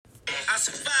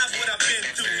survived what I've been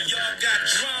through. Y'all got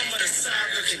drama, the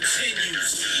saga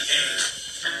continues. We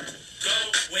ain't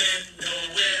going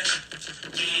nowhere.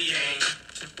 We ain't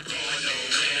going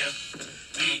nowhere.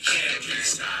 We can't be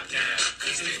stopped now,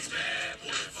 cause it's bad boy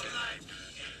for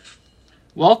life.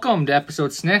 Welcome to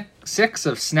episode 6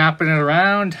 of Snapping It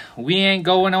Around. We ain't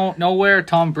going nowhere.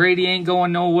 Tom Brady ain't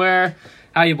going nowhere.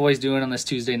 How you boys doing on this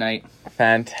Tuesday night?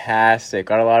 Fantastic.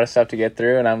 Got a lot of stuff to get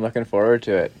through, and I'm looking forward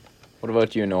to it. What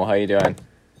about you, Noel? How you doing?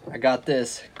 I got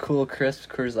this cool, crisp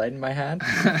Coors Light in my hand,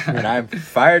 and I'm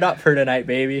fired up for tonight,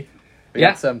 baby. We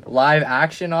got some live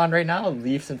action on right now.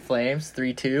 Leafs and Flames,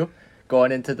 3-2,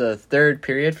 going into the third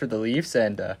period for the Leafs,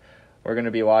 and we're going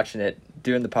to be watching it,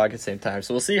 doing the podcast at the same time.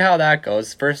 So we'll see how that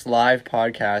goes. First live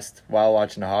podcast while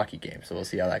watching a hockey game, so we'll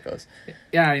see how that goes.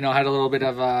 Yeah, had a little bit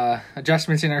of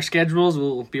adjustments in our schedules.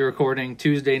 We'll be recording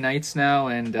Tuesday nights now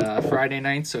and Friday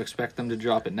nights, so expect them to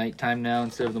drop at nighttime now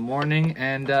instead of the morning.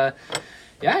 And I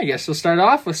guess we'll start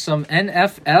off with some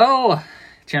NFL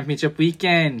championship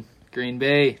weekend. Green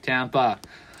Bay, Tampa.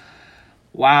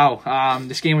 Wow,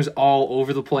 this game was all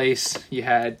over the place. You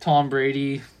had Tom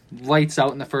Brady lights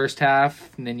out in the first half,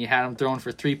 and then you had him throwing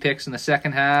for 3 picks in the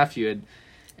second half. You had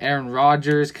Aaron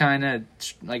Rodgers kind of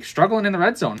struggling in the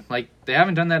red zone. They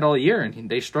haven't done that all year, and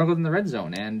they struggled in the red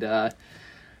zone. And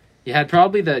you had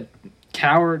probably the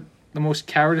most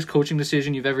cowardice coaching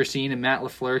decision you've ever seen in Matt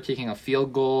LaFleur kicking a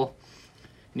field goal.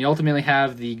 And you ultimately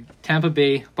have the Tampa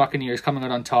Bay Buccaneers coming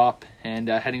out on top and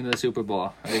heading to the Super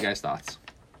Bowl. What are your guys' thoughts?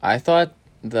 I thought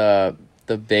the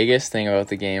biggest thing about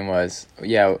the game was,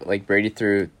 Brady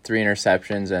threw 3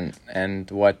 interceptions,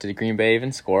 and what, did Green Bay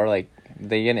even score?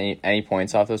 They get any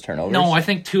points off those turnovers? No, I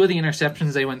think 2 of the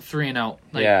interceptions, they went 3 and out.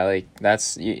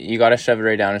 That's, you got to shove it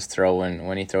right down his throat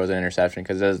when he throws an interception,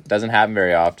 because it doesn't happen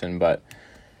very often. But,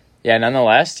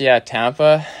 nonetheless,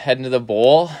 Tampa heading to the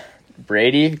bowl.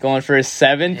 Brady going for his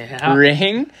 7th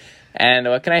ring. And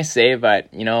what can I say?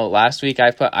 But, last week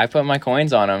I put my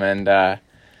coins on him, and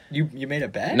You made a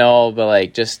bet? no,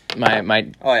 but just my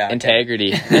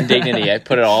integrity and dignity. I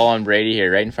put it all on Brady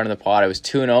here, right in front of the pot. I was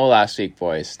 2-0 last week,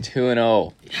 boys.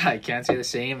 2-0. Yeah, I can't say the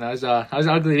same. That was an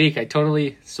ugly week. I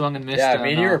totally swung and missed. Yeah,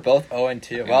 me and you were both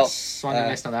 0-2. Well, swung and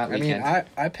missed on that weekend.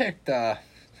 I picked the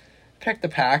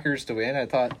Packers to win. I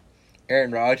thought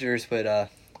Aaron Rodgers would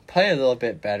play a little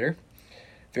bit better.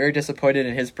 Very disappointed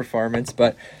in his performance,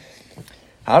 but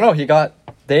I don't know.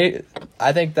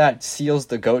 I think that seals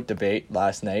the GOAT debate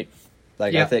last night.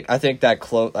 I think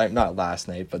that not last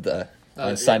night, but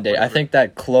on Sunday. I think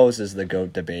that closes the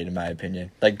GOAT debate, in my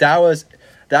opinion. That was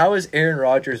Aaron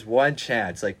Rodgers' one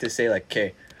chance, to say,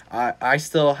 okay, I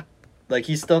still,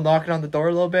 he's still knocking on the door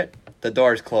a little bit. The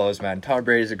door's closed, man. Tom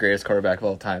Brady is the greatest quarterback of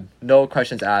all time. No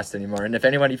questions asked anymore. And if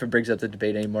anyone even brings up the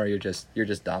debate anymore, you're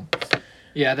just dumb.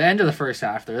 Yeah, the end of the first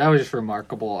half there, that was just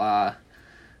remarkable.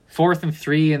 4th and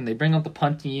 3, and they bring out the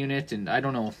punting unit, and I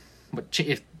don't know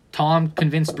if Tom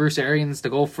convinced Bruce Arians to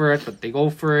go for it, but they go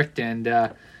for it,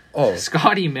 and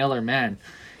Scotty Miller, man,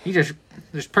 he just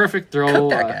perfect throw. Cut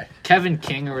that guy. Kevin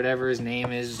King or whatever his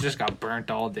name is just got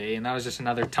burnt all day, and that was just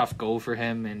another tough go for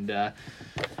him. And I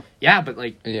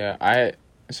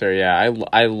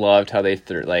loved how they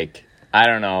threw. I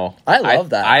don't know. I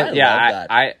love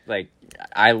that.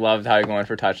 I loved how he going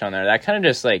for a touchdown there. That kind of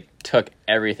just took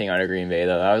everything out of Green Bay,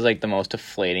 though. That was the most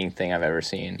deflating thing I've ever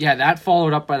seen. Yeah, that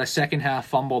followed up by the second half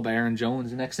fumble by Aaron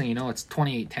Jones. The next thing you know, it's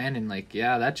 28-10, and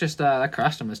that just that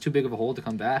crushed him. It's too big of a hole to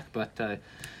come back. But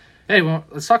hey, well,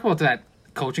 let's talk about that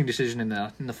coaching decision in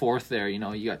the fourth there. You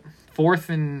got 4th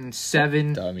and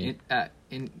 7,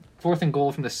 in 4th and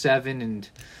goal from the 7, and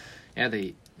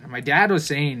my dad was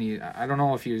saying, I don't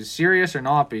know if he was serious or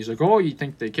not, but he's like, oh, you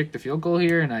think they kicked the field goal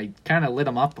here? And I kind of lit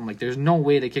him up. I'm like, there's no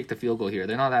way they kicked the field goal here.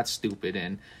 They're not that stupid.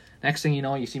 And next thing you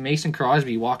know, you see Mason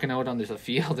Crosby walking out onto the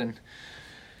field, and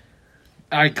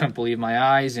I couldn't believe my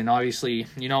eyes. And obviously,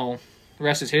 the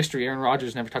rest is history. Aaron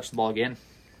Rodgers never touched the ball again.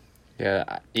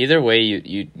 Yeah, either way,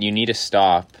 you need to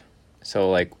stop.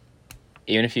 So,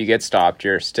 even if you get stopped,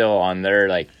 you're still on their,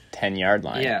 10-yard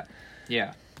line.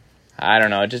 Yeah. I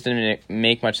don't know. It just didn't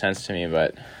make much sense to me,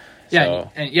 but... Yeah,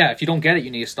 if you don't get it,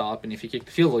 you need to stop. And if you kick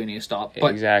the field goal, you need to stop.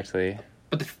 But, exactly.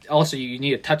 But also, you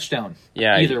need a touchdown.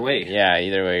 Yeah. Either way. Yeah,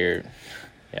 either way, you're...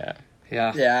 Yeah.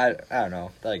 Yeah. Yeah, I don't know.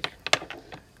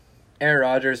 Aaron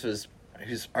Rodgers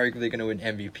he's arguably going to win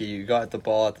MVP. He got the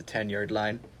ball at the 10-yard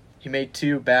line. He made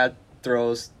 2 bad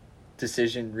throws,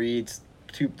 decision reads,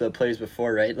 2 the plays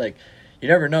before, right? You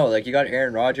never know. You got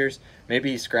Aaron Rodgers.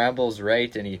 Maybe he scrambles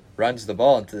right and he runs the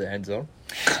ball into the end zone.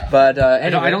 But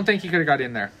anyway, I don't think he could have got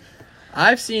in there.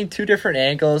 I've seen 2 different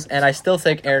angles, and I still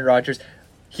think Aaron Rodgers.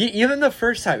 Even the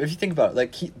first time, if you think about it,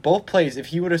 like both plays, if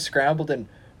he would have scrambled and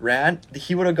ran,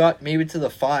 he would have got maybe to the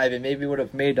 5 and maybe would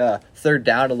have made third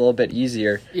down a little bit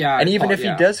easier. Yeah, And even if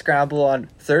he does scramble on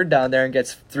third down there and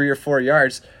gets 3 or 4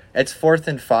 yards, it's 4th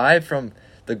and 5 from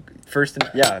the first.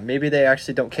 Maybe they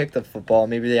actually don't kick the football.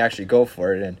 Maybe they actually go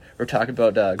for it. And we're talking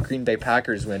about Green Bay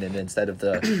Packers winning instead of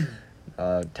the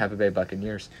Tampa Bay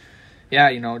Buccaneers.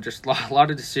 Yeah, just a lot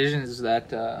of decisions that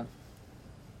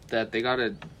they got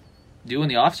to do in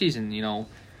the offseason.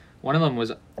 One of them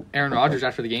was Aaron Rodgers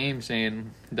after the game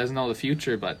saying he doesn't know the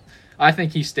future, but I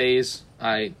think he stays.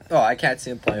 I can't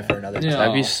see him playing for another team.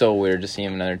 That'd be so weird to see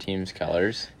him in another team's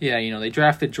colors. Yeah, they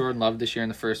drafted Jordan Love this year in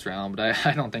the first round, but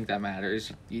I don't think that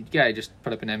matters. You gotta just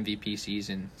put up an MVP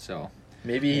season, so...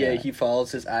 Maybe he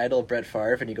follows his idol, Brett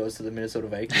Favre, and he goes to the Minnesota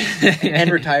Vikings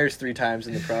and retires 3 times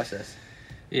in the process.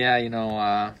 Yeah,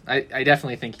 I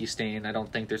definitely think he's staying. I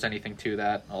don't think there's anything to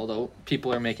that, although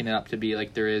people are making it up to be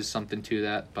like there is something to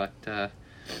that, but...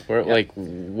 what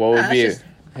would be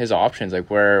his options? Like,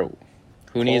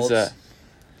 who needs a...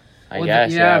 I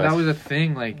guess, that was a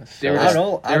thing. Like they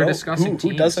were discussing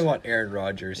who doesn't want Aaron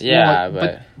Rodgers. Yeah,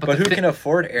 but who can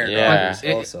afford Aaron Rodgers?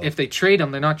 Also, if they trade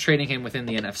him, they're not trading him within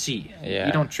the NFC. Yeah.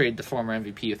 You don't trade the former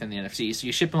MVP within the NFC, so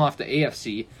you ship him off to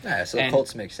AFC. Yeah, so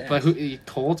Colts make sense. But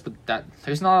Colts? But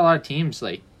there's not a lot of teams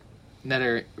like that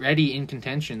are ready in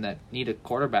contention that need a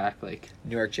quarterback. Like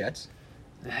New York Jets.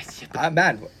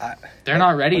 They're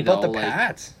not ready though. What about the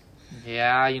Pats?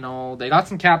 Yeah, they got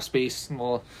some cap space.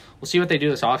 We'll see what they do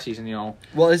this offseason,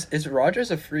 Well, is Rodgers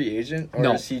a free agent,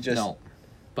 or is he just... No,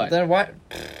 but... Then why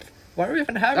are we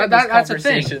even having this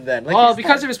conversation then? Like,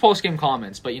 because of his post-game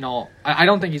comments, but, I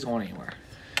don't think he's going anywhere.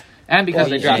 And because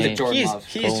they drafted Jordan Love.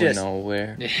 He's just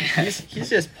nowhere. He's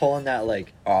just pulling that,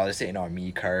 like, this ain't on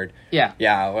me card. Yeah.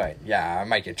 Yeah, I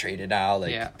might get traded now.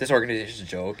 Like, this organization's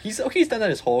a joke. He's done that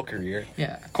his whole career.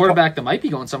 Yeah. Quarterback that might be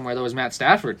going somewhere, though, is Matt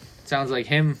Stafford. Sounds like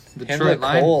the Detroit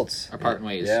Lions are parting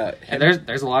ways. Yeah. And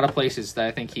there's a lot of places that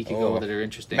I think he could go that are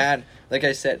interesting. Man, like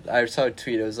I said, I saw a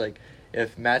tweet. It was like,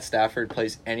 if Matt Stafford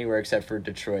plays anywhere except for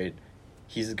Detroit,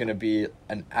 he's gonna be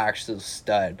an actual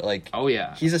stud. Like, oh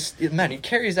yeah, he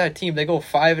carries that team. They go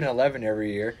 5-11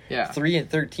 every year. Yeah,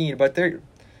 3-13, but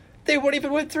they wouldn't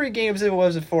even win 3 games if it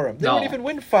wasn't for him. They wouldn't even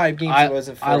win 5 games if it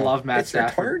wasn't for him. I love Matt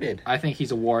Stafford. Retarded. I think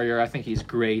he's a warrior. I think he's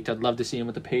great. I'd love to see him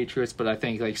with the Patriots, but I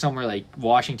think like somewhere like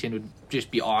Washington would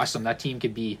just be awesome. That team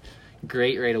could be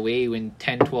great right away, win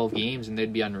 10, 12 games, and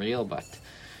they'd be unreal. But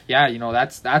yeah,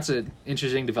 that's an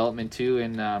interesting development too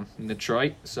in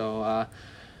Detroit. So.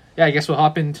 Yeah, I guess we'll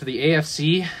hop into the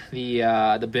AFC.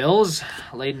 The Bills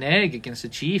laid an egg against the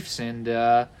Chiefs, and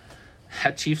that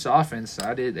Chiefs offense,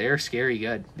 they're scary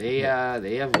good. They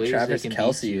have ways Travis they can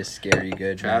Kelce beat you. is scary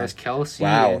good. Travis Kelce,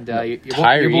 wow. And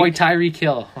your boy Tyreek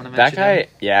Hill. That guy,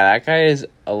 that guy is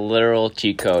a literal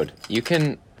cheat code. You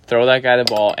can throw that guy the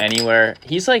ball anywhere.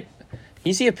 He's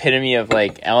the epitome of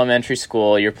like elementary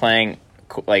school. You're playing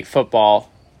like football.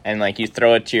 And, like, you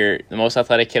throw it to the most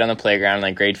athletic kid on the playground,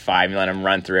 like, grade 5, and you let him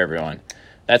run through everyone.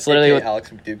 That's literally what... Alex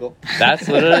McDougall. That's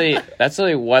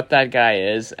literally what that guy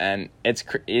is, and it's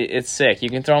sick.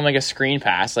 You can throw him, like, a screen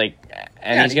pass, like,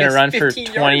 and he's going to run for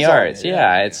 20 yards.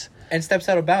 Yeah, it's... And steps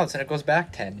out of bounds, and it goes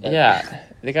back 10. But... Yeah,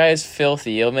 the guy is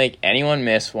filthy. He'll make anyone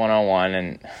miss one-on-one,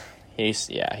 and he's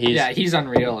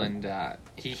unreal, and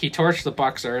he torched the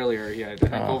Bucs earlier. He had, I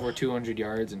think, over 200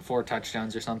 yards and 4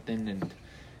 touchdowns or something, and...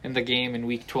 in the game in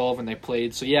week 12 when they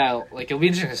played. So yeah, like it'll be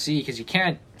interesting to see because you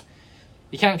can't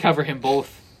cover him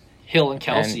both Hill and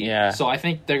Kelce. So I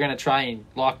think they're gonna try and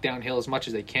lock down Hill as much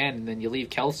as they can, and then you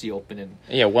leave Kelce open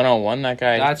and one-on-one that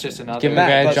guy. That's just another. Give him a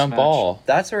guy a jump ball.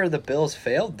 That's where the Bills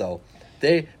failed though.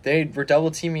 They were double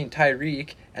teaming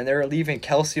Tyreek and they were leaving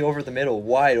Kelce over the middle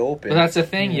wide open. But that's the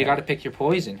thing. You got to pick your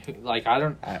poison. Like I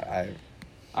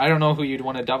don't know who you'd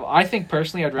want to double. I think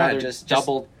personally, I'd rather just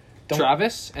double.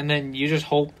 Travis, and then you just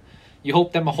hope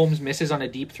that Mahomes misses on a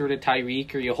deep throw to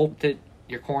Tyreek, or you hope that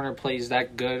your corner plays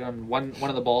that good on one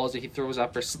of the balls that he throws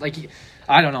up, or like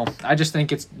I don't know. I just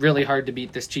think it's really hard to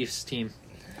beat this Chiefs team.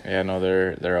 Yeah, no,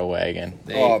 they're a wagon.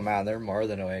 They're more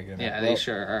than a wagon. Yeah, they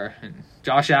sure are. And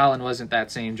Josh Allen wasn't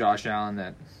that same Josh Allen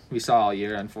that we saw all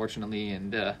year, unfortunately,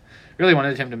 and really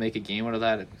wanted him to make a game out of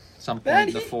that at some point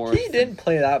in the fourth. He didn't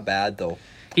play that bad though.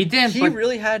 He did. He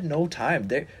really had no time.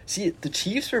 The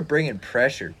Chiefs were bringing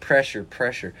pressure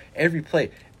every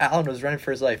play. Allen was running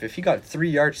for his life. If he got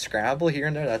 3-yard scramble here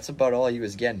and there, that's about all he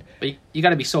was getting. But you got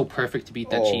to be so perfect to beat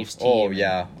that Chiefs team. Oh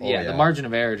yeah. The margin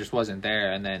of error just wasn't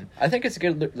there. And then I think it's a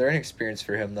good learning experience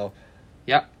for him though.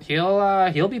 Yeah,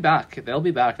 he'll be back. They'll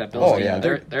be back. That Bills team.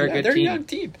 They're a good team. They're a young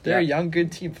team. They're a young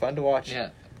good team. Fun to watch.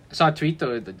 Yeah. I saw a tweet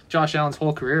though that Josh Allen's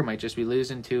whole career might just be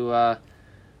losing to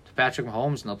Patrick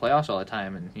Mahomes in the playoffs all the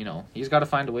time, and he's got to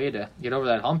find a way to get over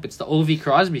that hump. It's the Ovi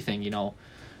Crosby thing,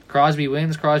 Crosby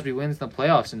wins in the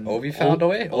playoffs, and Ovi found a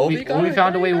way. Ovi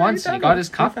found a way once, and he got his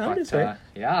cup. found his But, way.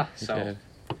 yeah, He so did.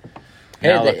 Hey,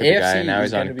 Now the look at the guy. AFC Now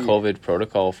is he's on gonna be- COVID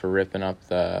protocol for ripping up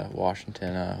the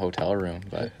Washington hotel room.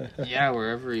 But yeah,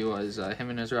 wherever he was, him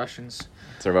and his Russians.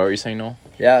 is that what you're saying, Noel?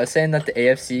 Yeah, I was saying that the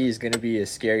AFC is going to be a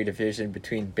scary division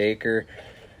between Baker,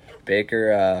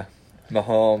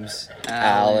 Mahomes,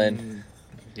 Allen.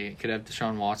 You could have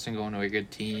Deshaun Watson going to a good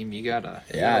team. You got a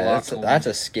Yeah, lot going. that's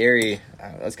a scary.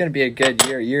 That's going to be a good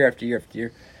year after year after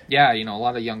year. Yeah, a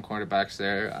lot of young quarterbacks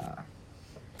there.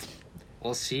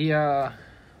 We'll see.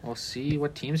 We'll see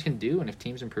what teams can do and if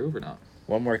teams improve or not.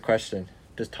 One more question: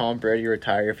 does Tom Brady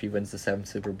retire if he wins the 7th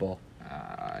Super Bowl?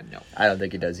 No, I don't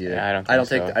think he does either. Yeah, I don't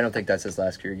think so. I don't think that's his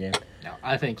last career game. no.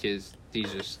 I think he's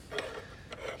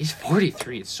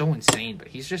 43. It's so insane, but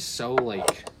he's just so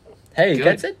Hey, he Good.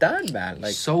 gets it done, man.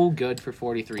 so good for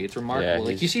 43. It's remarkable.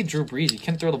 Yeah, You see Drew Brees, he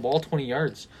can throw the ball 20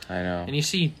 yards, I know. and you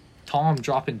see Tom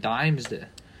dropping dimes to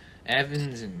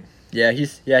Evans and.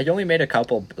 he only made a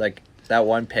couple. That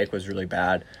one pick was really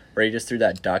bad, where he just threw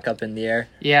that duck up in the air.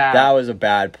 Yeah, That was a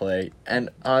bad play, and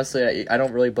honestly, I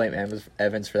don't really blame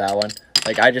Evans for that one.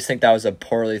 I just think that was a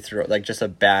poorly just a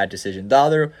bad decision.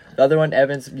 The other one,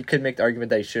 Evans, you could make the argument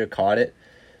that he should have caught it.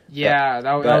 that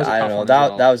But was. A I tough don't know. one as That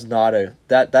well. that was not a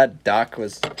that duck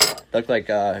looked like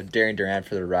Darian Durant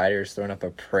for the Riders throwing up a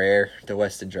prayer to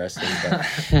Weston Dressing. But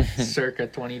circa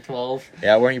 2012.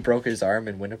 yeah, when he broke his arm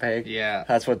in Winnipeg, Yeah.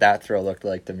 that's what that throw looked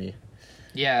like to me.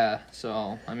 Yeah,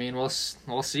 so I mean, we'll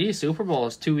see. Super Bowl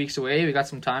is 2 weeks away. We got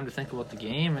some time to think about the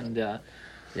game, and Yeah,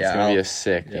 It's gonna be I'll- a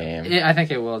sick yeah. game. I think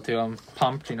it will too. I'm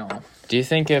pumped. Do you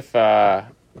think if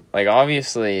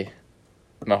obviously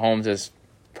Mahomes is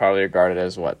probably regarded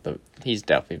as he's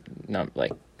definitely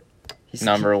he's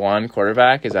number one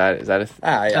quarterback? Is that a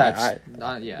That's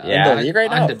Yeah. In the league right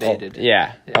now? Undebated.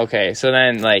 yeah. Yeah. Okay, so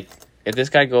then if this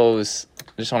guy goes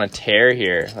just on a tear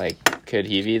here, could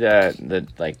he be the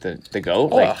GOAT,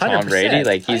 Oh, like Tom 100%. Brady?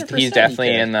 He's 100% he definitely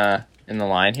could. in the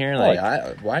line here.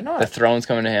 why not? The throne's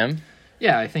coming to him.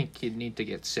 Yeah, I think you'd need to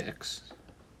get six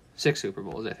Super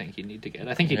Bowls. I think you'd need to get.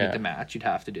 I think you'd Yeah. need to match. You'd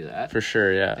have to do that. For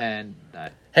sure, yeah. And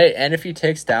Hey, and if he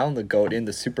takes down the GOAT in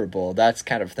the Super Bowl, that's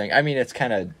kind of thing. I mean, it's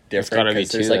kind of different. gotta be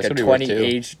 'cause there's too. like That's a what he worth 20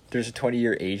 too. age. There's a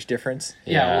 20-year age difference.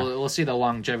 yeah, we'll see the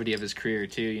longevity of his career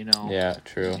too. Yeah,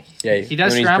 true. Yeah, He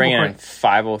does When he's scramble bringing in quite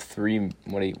 503,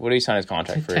 what do you sign his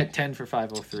contract for? 10 for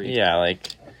 503. Yeah,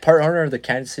 part owner of the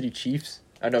Kansas City Chiefs.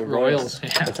 I know Royals. Yeah.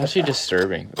 it's actually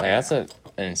disturbing. That's an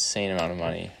insane amount of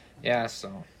money. Yeah,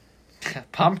 so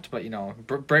pumped, but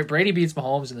Brady beats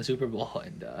Mahomes in the Super Bowl,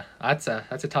 and that's a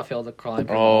tough hill to climb.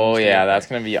 for Oh Mahomes. yeah, that's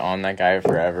gonna be on that guy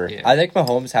forever. Yeah. I think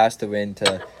Mahomes has to win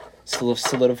to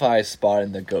solidify a spot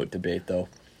in the GOAT debate, though.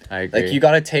 I agree. You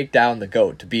got to take down the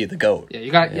GOAT to be the GOAT. Yeah,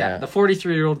 you got Yeah. the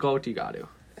 43-year-old GOAT. You got to,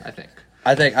 I think.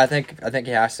 I think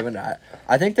he has to win.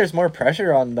 I think there's more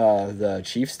pressure on the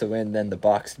Chiefs to win than the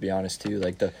Bucks, to be honest, too.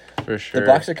 for sure. The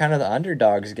Bucks are kind of the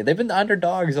underdogs again. They've been the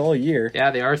underdogs all year. Yeah,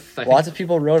 they are. Lots of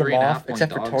people wrote them 3.5 off, point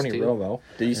except for dogs, Tony too. Romo.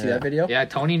 Did you see Yeah. that video? Yeah,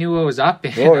 Tony knew what was up.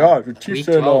 in, Oh yeah, the week Chiefs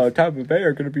said 12. Tampa Bay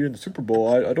are going to be in the Super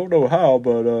Bowl. I don't know how,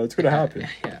 but it's going to happen.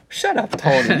 Yeah. Shut up,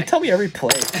 Tony. You tell me every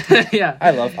play. Yeah.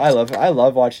 I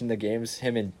love watching the games.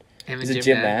 Him and Him is and it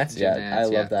Jim Nance? Jim Yeah, Nance,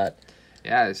 I love that.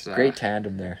 Yeah, it's Great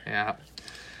tandem there. Yeah.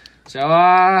 So, you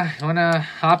want to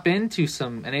hop into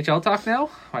some NHL talk now?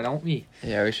 Why don't we?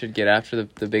 Yeah, we should get after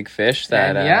the big fish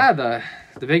that. And yeah,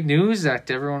 the big news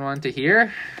that everyone wanted to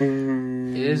hear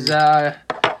is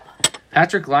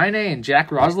Patrick Laine and Jack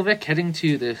Roslovic heading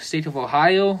to the state of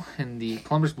Ohio and the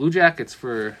Columbus Blue Jackets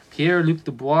for Pierre-Luc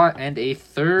Dubois and a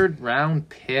third-round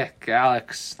pick.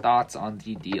 Alex, thoughts on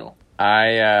the deal?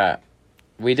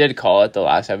 We did call it the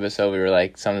last episode. We were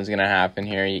like, something's gonna happen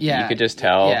here. You could just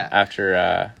tell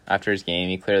after his game,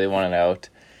 he clearly wanted out.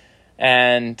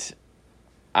 And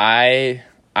I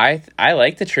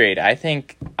like the trade. I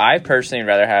think I personally would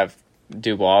rather have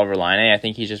Dubois over Laine. I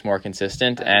think he's just more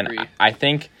consistent, I agree. I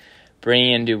think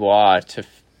bringing in Dubois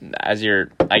as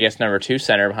your, I guess, number 2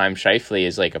 center behind Scheifele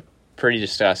is like a pretty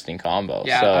disgusting combo.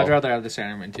 Yeah, so, I'd rather have the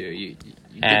centerman too. You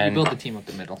build the team up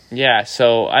the middle. yeah,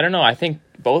 so I don't know. I think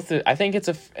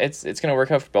it's gonna work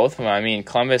out for both of them. I mean,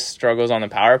 Columbus struggles on the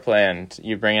power play, and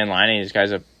you bring in Laine. This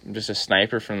guy's just a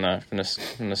sniper from the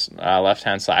left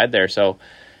hand side there. So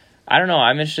I don't know.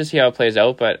 I'm interested to see how it plays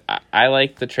out, but I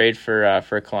like the trade for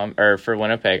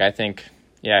Winnipeg. I think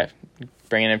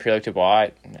bringing in Pierre-Luc Dubois,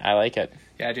 I like it.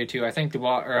 Yeah, J2. I think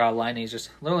Dubois or Laine is just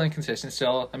a little inconsistent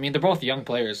still. I mean, they're both young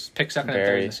players, picked second and third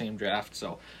Very. in the same draft.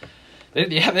 So,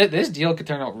 this deal could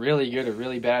turn out really good or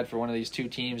really bad for one of these two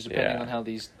teams, depending Yeah. on how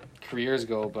these careers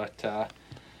go. But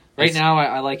right now,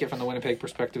 I like it from the Winnipeg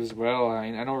perspective as well.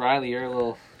 I know Riley, you're a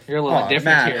little different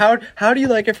man, here. how do you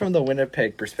like it from the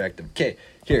Winnipeg perspective? Okay,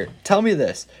 here, tell me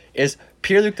this: is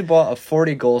Pierre-Luc Dubois a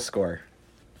 40-goal scorer?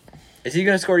 Is he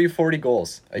going to score you 40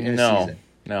 goals in a No. season?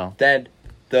 No. Then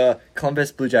the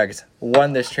Columbus Blue Jackets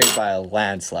won this trade by a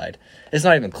landslide. It's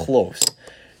not even close.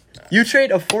 You trade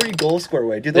a 40-goal scorer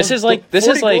away, dude. This is like-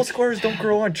 40-goal scorers don't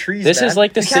grow on trees. This man. is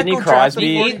like the You can't Sidney go draft a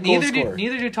Crosby- 40-goal Neither scorer.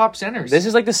 do top centers. This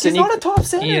is like the He's Sidney. not a top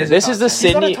center. He is a This top is the center.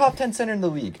 He's not a Sidney. top 10 center in the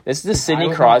league. This is the I Sidney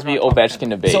would Crosby not top Ovechkin 10.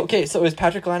 debate. So is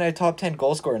Patrick Laine a top 10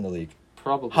 goal scorer in the league?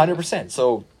 Probably 100%.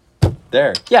 So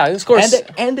there. Yeah, he scores.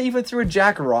 And they even threw a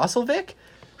Jack Rosselvic,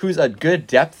 who's a good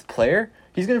depth player.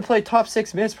 He's going to play top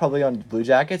 6 minutes probably on Blue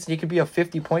Jackets, and he could be a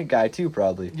 50-point guy too,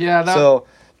 probably. Yeah, So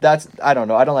that's, I don't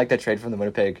know. I don't like that trade from the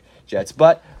Winnipeg Jets.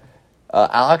 But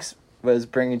Alex was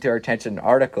bringing to our attention an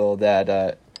article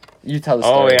that you tell the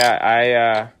Oh story.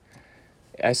 yeah,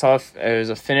 I saw it was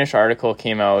a Finnish article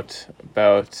came out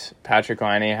about Patrick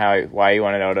Laine, why he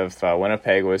wanted out of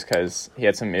Winnipeg was because he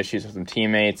had some issues with some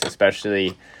teammates,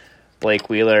 especially Blake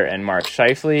Wheeler and Mark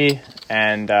Scheifele,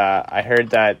 and I heard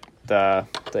that the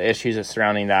issues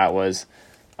surrounding that was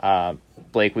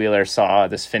Blake Wheeler saw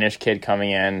this Finnish kid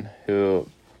coming in who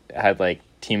had like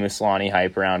Teemu Selanne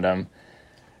hype around him,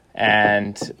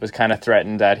 and was kind of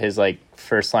threatened that his like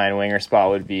first line winger spot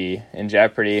would be in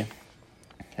jeopardy.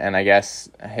 And I guess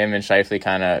him and Scheifele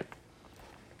kind of,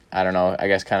 I don't know,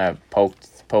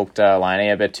 poked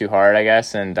Laine a bit too hard, I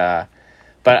guess. And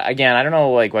but again, I don't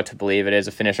know like what to believe. It is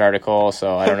a Finnish article,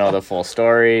 so I don't know the full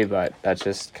story, but that's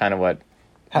just kind of what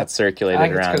had circulated I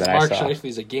think it's around because that I Mark saw.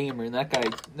 Scheifele's a gamer, and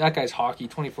that guy's hockey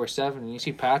 24/7. And you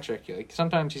see Patrick, like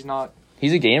sometimes he's not.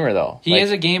 He's a gamer though. He Like,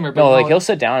 is a gamer, but No, like he'll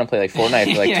sit down and play like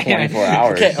Fortnite for like Yeah. 24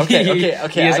 hours. Okay. He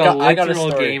is I got a literal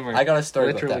story. gamer. I got a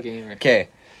story Literal about that. gamer. Okay,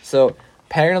 so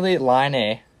apparently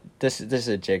Laine, this is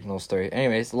a Jake Knoll story.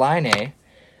 Anyways, Laine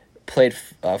played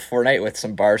Fortnite with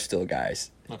some Barstool guys,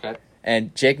 Okay.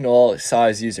 and Jake Knoll saw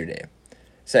his username.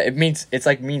 So means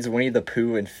Winnie the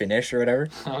Pooh in Finnish or whatever.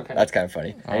 Okay. That's kind of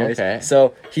funny. Oh, Anyways, okay.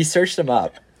 So he searched him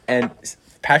up, and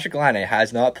Patrick Laine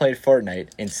has not played Fortnite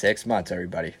in 6 months.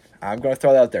 Everybody, I'm going to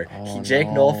throw that out there. Oh, Jake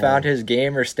no. Knoll found his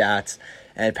gamer stats,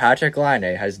 and Patrick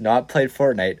Laine has not played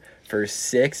Fortnite for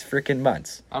 6 freaking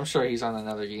months. I'm sure he's on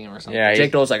another game or something. Yeah,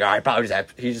 Jake Knoll's like,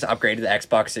 he just upgraded the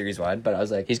Xbox Series One, but I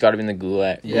was like, he's got to be in the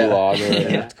gulag Yeah. or whatever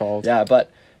Yeah. it's called. yeah, but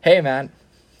hey, man.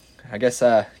 I guess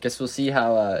we'll see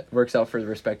how it works out for the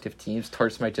respective teams.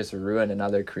 Torts might just ruin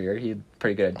another career. He's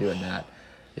pretty good at doing that.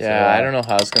 Yeah, So, I don't know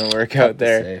how it's gonna work tough out to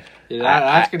there. say. Yeah,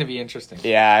 I- that's going to be interesting.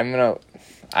 Yeah, I'm gonna.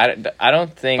 I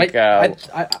don't think.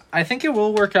 I think it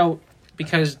will work out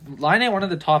because Laine wanted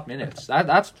the top minutes.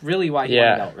 That's really why he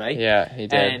wanted out, right? Yeah, he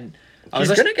did. And I was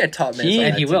He's listening- gonna get top minutes. on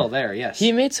and that he team. will there. Yes.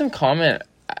 He made some comment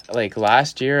like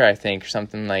last year, I think, or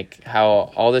something like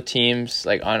how all the teams,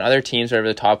 like on other teams, wherever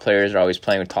the top players are always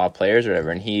playing with top players or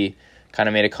whatever, and he kind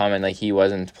of made a comment like he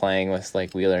wasn't playing with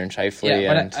like Wheeler and Scheifele.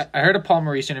 Yeah, and but I heard a Paul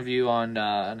Maurice interview on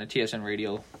a TSN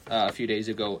radio a few days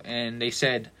ago, and they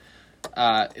said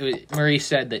Maurice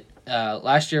said that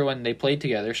last year when they played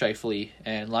together, Scheifele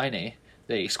and Laine,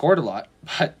 they scored a lot,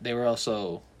 but they were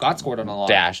also got scored on a lot.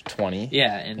 dash 20.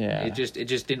 Yeah, and Yeah. it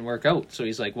just didn't work out. So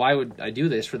he's like, "Why would I do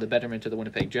this for the betterment of the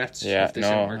Winnipeg Jets Yeah, if this no,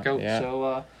 didn't work out?" yeah.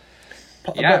 So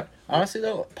Yeah. Yeah. Honestly,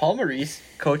 though, Paul Maurice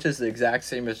coaches the exact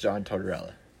same as John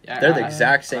Tortorella. yeah, They're the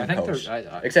exact same I think coach.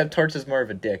 they're- Except Torts is more of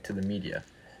a dick to the media.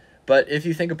 But if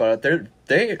you think about it,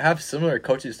 they have similar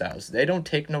coaching styles. They don't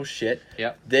take no shit.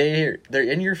 Yep. They're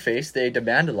in your face. They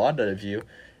demand a lot out of you.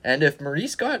 And if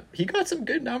Maurice got some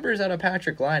good numbers out of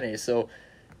Patrick Laine, so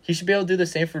he should be able to do the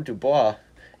same for Dubois.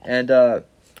 And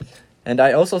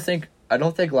I also think I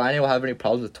don't think Laine will have any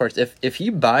problems with Torts. If he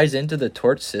buys into the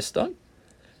Torts system,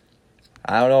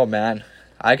 I don't know, man.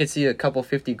 I could see a couple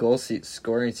 50-goal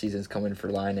scoring seasons coming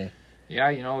for Laine. yeah,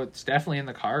 it's definitely in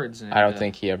the cards. And, I don't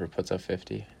think he ever puts up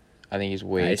 50. I think he's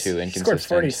way too He inconsistent. scored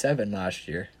 47 last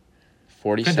year.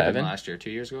 couldn't have been 47. last year,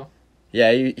 2 years ago.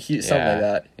 Yeah, he something like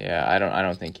that. Yeah, I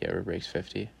don't think he ever breaks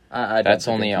 50. I don't That's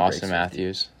think only he Austin breaks 50.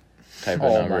 Matthews type of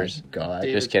Oh numbers. my god!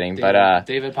 David- Just kidding, David, but,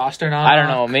 David Pasternak. I don't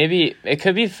know. Maybe it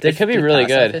could be. It could be Did really pass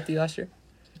that good. 50 last year.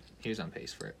 He was on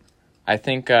pace for it. I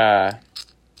think.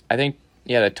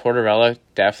 Yeah, the Tortorella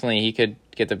definitely he could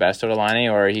get the best out of Laine,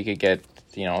 or he could get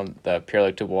the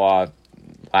Pierre-Luc Dubois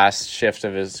last shift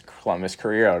of his Columbus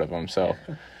career out of him. So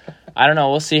I don't know.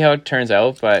 We'll see how it turns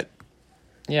out, but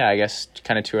yeah, I guess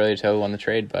kind of too early to tell who won the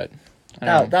trade, but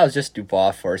That was just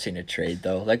Dubois forcing a trade,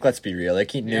 though. Like, let's be real.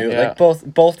 Like, he knew. Yeah.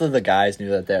 Like, both of the guys knew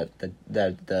that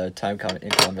the time in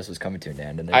Columbus was coming to an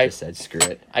end, and they just said, "Screw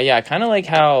it." Yeah, I kind of like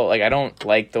how, like, I don't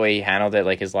like the way he handled it,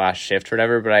 like, his last shift or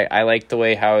whatever, but I like the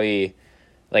way how he,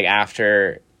 like,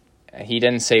 after, he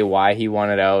didn't say why he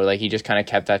wanted out. Like, he just kind of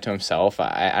kept that to himself.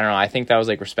 I don't know. I think that was,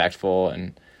 like, respectful,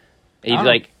 and he,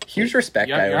 like... Huge respect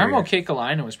guy over Jarmo here.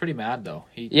 Kekalainen was pretty mad, though.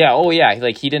 He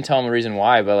Like, he didn't tell him a reason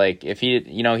why, but, like, if he,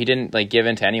 he didn't, like, give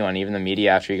in to anyone, even the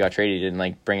media after he got traded, he didn't,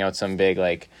 like, bring out some big,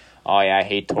 like, oh, yeah, I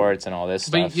hate Torts and all this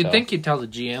stuff. But you'd think he'd tell the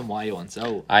GM why he wants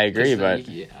out. I agree, Just, but...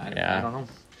 I don't know.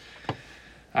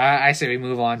 I say we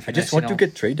move on from I just this, want to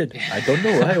get traded. I don't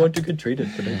know why I want to get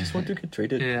traded, but I just want to get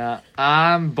traded. Yeah.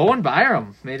 Bowen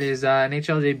Byram made his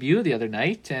NHL debut the other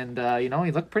night, and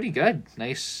he looked pretty good.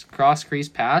 Nice cross crease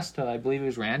pass to, I believe it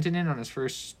was Rantanen on his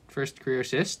first career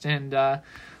assist, and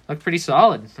looked pretty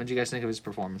solid. What did you guys think of his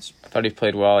performance? I thought he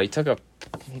played well. He took a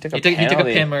He took a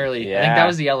PIM early. Yeah. I think that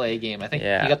was the LA game. I think he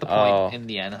got the point in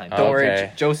the Anaheim. Don't worry,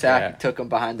 Okay. Joe Sakic Yeah. took him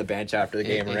behind the bench after the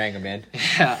game and rang him in.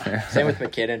 Yeah. Same with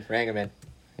McKinnon, rang him in.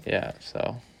 Yeah,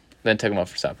 so then took him out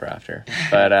for supper after.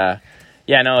 But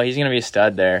he's gonna be a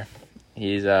stud there.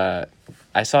 He's I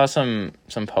saw some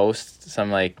posts,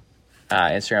 some like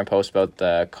Instagram posts about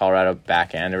the Colorado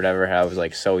back end or whatever. How it was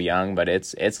like so young, but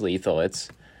it's lethal.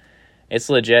 It's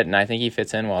legit, and I think he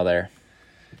fits in well there.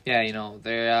 Yeah,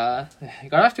 they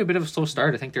got off to a bit of a slow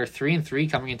start. I think they're 3-3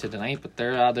 coming into tonight, but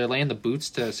they're laying the boots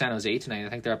to San Jose tonight. I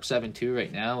think they're up 7-2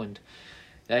 right now, and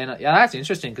that's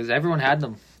interesting because everyone had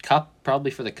them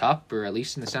probably for the cup or at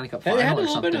least in the Stanley Cup final They had a or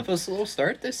little something. bit of a slow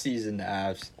start this season, the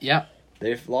Avs. Yeah,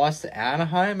 They've lost to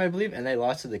Anaheim, I believe, and they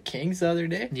lost to the Kings the other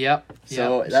day. yep.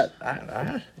 So yep.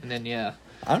 I And then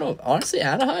don't know. Honestly,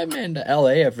 Anaheim and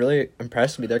LA have really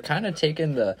impressed me. They're kind of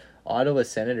taking the Ottawa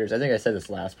Senators. I think I said this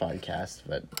last podcast,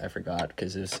 but I forgot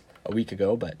because it was a week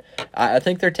ago. But I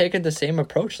think they're taking the same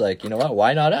approach. Like, you know what?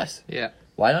 Why not us? yeah.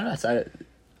 Why not us?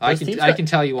 I can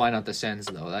tell you why not the Sens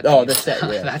though.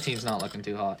 That team's not looking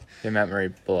too hot. Yeah, Matt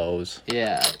Murray blows.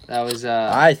 Yeah, that was.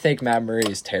 I think Matt Murray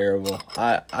is terrible.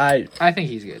 I think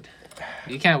he's good.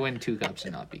 You can't win 2 cups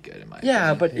and not be good in my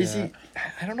yeah, opinion. but is he?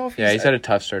 I don't know if Yeah, he's had a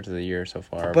tough start to the year so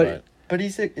far, but But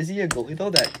is he a goalie though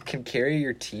that can carry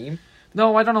your team?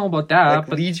 No, I don't know about that. Like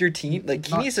but leads your team? Like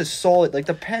he not- needs a solid. Like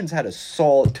the Pens had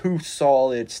two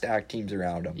solid stacked teams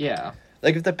around him. yeah,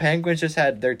 Like if the Penguins just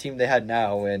had their team they had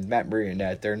now and Matt Murray in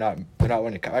net, they're not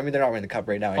winning the cup. I mean, they're not winning the cup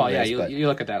right now. well, Anyways, yeah. but You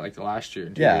look at that like the last year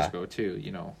and 2 Yeah. years ago too.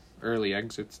 Early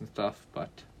exits and stuff. But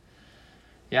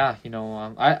yeah,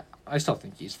 I still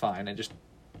think he's fine.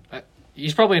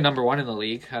 He's probably a number 1 in the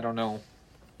league. I don't know.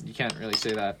 You can't really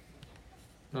say that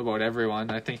about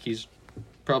everyone. I think he's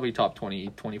probably top 20,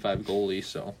 25 goalie.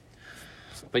 So,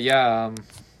 but yeah,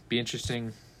 be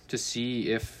interesting to see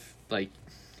if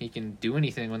he can do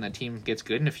anything when that team gets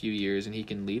good in a few years and he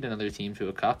can lead another team to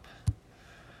a cup.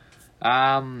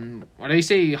 What do you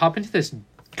say? Hop into this.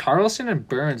 Carlson and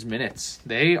Burns minutes.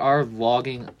 They are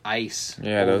logging ice.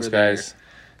 yeah, over those there. guys.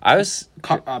 I was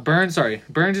Burns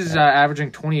is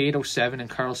averaging 28.07 and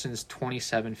Carlson's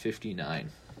 27.59.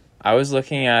 I was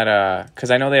looking at because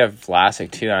I know they have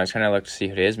Vlasic too, and I was trying to look to see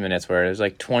what his minutes were. It was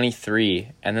like 23,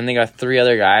 and then they got 3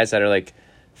 other guys that are like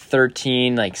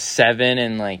 13, like 7,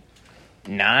 and like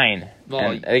 9.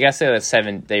 Well, and I guess they're at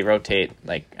 7. They rotate.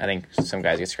 Like I think some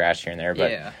guys get scratched here and there, but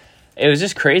yeah. it was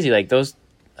just crazy. Like those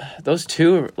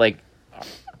 2 like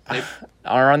They-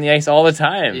 are on the ice all the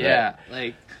time. Yeah,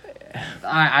 like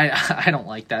I don't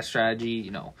like that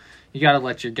strategy. You got to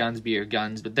let your guns be your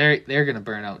guns, but they're gonna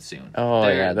burn out soon. Oh,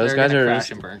 yeah, those guys gonna are crash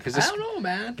just- and burn I don't know,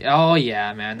 man. Oh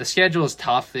yeah, man, the schedule is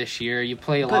tough this year. You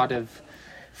play a lot of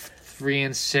 3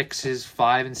 and 6s,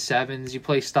 5 and 7s. You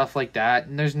play stuff like that,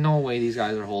 and there's no way these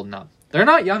guys are holding up. They're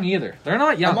not young either. They're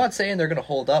not young. I'm not saying they're gonna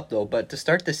hold up though, but to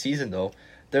start the season though,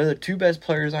 they're the 2 best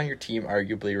players on your team,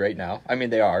 arguably right now. I mean,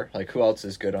 they are. Like, who else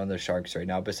is good on the Sharks right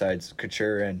now besides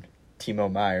Couture and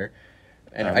Timo Meyer?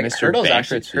 And Mr. Hurdle's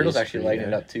Bankruptcy Hurdle's is actually pretty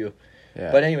lighting it good. up too.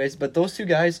 Yeah. But anyways, those 2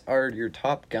 guys are your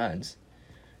top guns,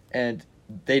 and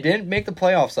they didn't make the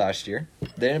playoffs last year.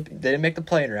 They didn't make the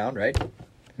play-in round, right?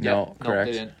 No, correct.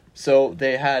 they didn't. So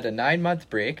they had a 9-month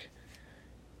break.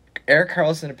 Erik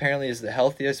Karlsson apparently is the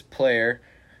healthiest player.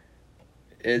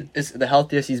 Is the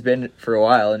healthiest he's been for a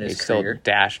while in his He's still career.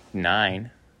 dashed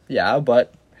 9. Yeah,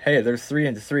 but hey, they're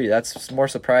 3-3. That's more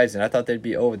surprising. I thought they'd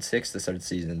be 0-6 to start the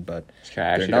season, but I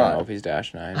actually They're don't not. know if he's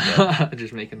dashed 9. But...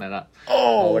 Just making that up.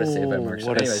 oh, what a save by Marchand.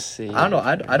 What a Anyways, save. I don't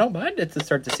know. I don't mind it to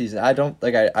start the season. I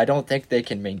don't think they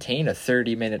can maintain a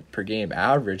 30-minute per game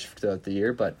average throughout the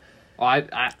year, but Well,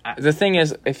 The thing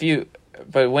is, if you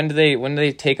but when do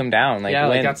they take him down? Like Yeah,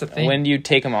 like, when that's the thing. when do you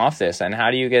take him off this? And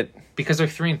how do you get? Because they're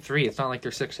 3-3. It's not like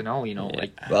they're 6-0. You know,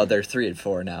 like Well, they're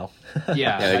 3-4 now. yeah,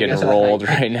 Yeah, I they're guess getting that's rolled like-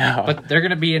 right now. But they're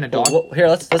gonna be in a dog. Here,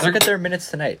 let's They're- look at their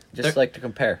minutes tonight, just they're- like to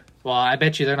compare. Well, I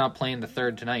bet you they're not playing the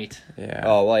third tonight. yeah.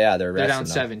 Oh well, yeah, they're They're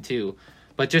resting down them. 7-2.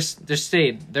 But just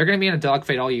say they're going to be in a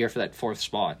dogfight all year for that fourth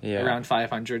spot, Yeah. around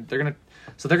 500. They're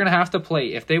gonna have to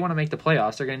play if they want to make the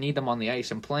playoffs. They're going to need them on the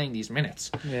ice and playing these minutes.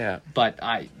 Yeah. But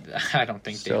I don't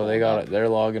think So they they got hold it. They're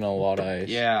logging a lot of ice. up.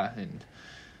 Yeah, and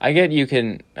I get you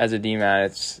can as a D-man,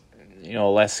 it's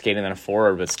less skating than a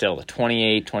forward, but still the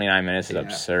 28, 29 minutes is yeah.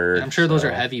 absurd. And I'm sure those so-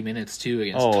 are heavy minutes too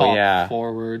against Oh, top yeah.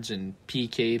 forwards and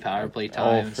PK power play time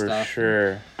Oh, and for stuff.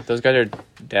 sure. Those guys are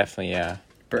definitely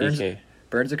Burns, PK.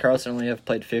 Burns and Carlson only have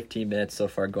played 15 minutes so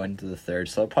far going into the third,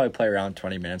 so they'll probably play around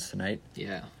 20 minutes tonight.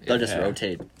 Yeah, They'll just Yeah.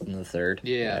 rotate in the third.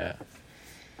 yeah.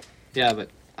 But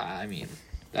I mean,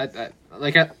 that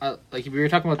like we were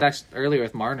talking about that earlier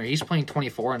with Marner. He's playing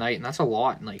 24 a night, and that's a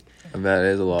lot. And like That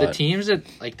is a lot. the teams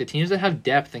that have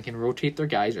depth and can rotate their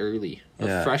guys early are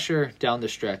Yeah. fresher down the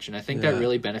stretch, and I think that Yeah.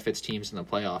 really benefits teams in the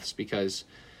playoffs because,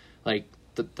 like.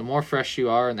 The more fresh you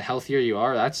are and the healthier you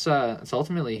are, that's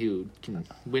ultimately who can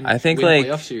win. I think, win like-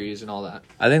 playoff series and all that.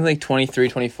 I think like 23,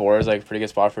 24 is like a pretty good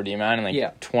spot for D-man, and like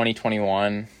Yeah. 20,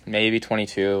 21, maybe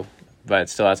 22, but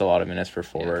still that's a lot of minutes for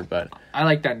forward. But I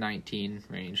like that 19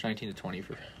 range, 19 to 20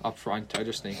 for up front. I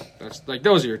just think that's like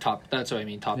those are your top. That's what I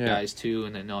mean, top Yeah. guys too,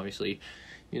 and then obviously,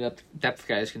 depth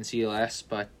guys can see less,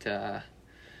 but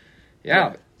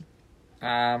yeah.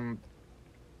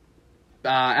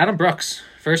 Adam Brooks,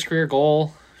 first career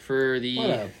goal for the What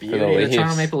a For the the Leafs.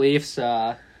 Toronto Maple Leafs. You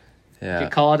yeah,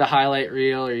 could call it a highlight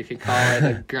reel, or you could call it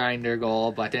a grinder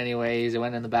goal. But anyways, it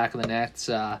went in the back of the nets.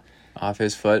 off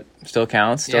his foot still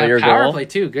counts. Still Yeah, your power goal. play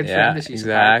too. Good for Yeah, him to see some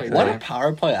power play. exactly. What a time.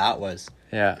 power play that was.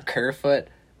 Yeah, Kerfoot,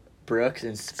 Brooks,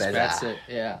 and Spezza. That's it.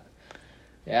 Yeah.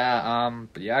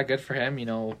 But yeah, good for him.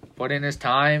 Put in his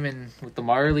time and with the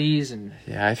Marlies and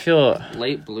yeah. I feel.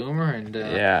 late bloomer and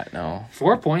Yeah, no.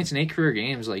 4 points in 8 career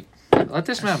games. Like, let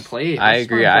this man play. I Let's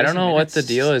agree. let him I play don't some know what the minutes.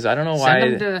 deal is. I don't know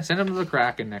Send him to the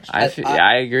Kraken next why. year.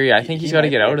 I agree. I think He he's got to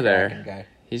might get be a out of there. Kraken guy.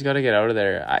 He's got to get out of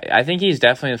there. I think he's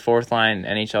definitely the fourth line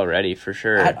NHL ready for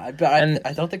sure. I And-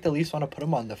 don't think the Leafs want to put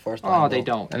him on the fourth line. Oh, they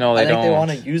though. don't. No, I they think don't. they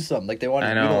want to use them. Like, they want I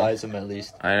to know. utilize them at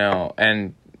least. I know,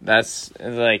 and that's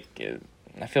like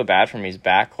I feel bad for him. He's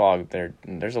backlogged.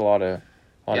 There's a lot of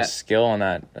Yeah. skill on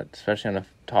that, especially on the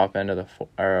top end of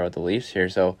the Leafs here.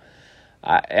 So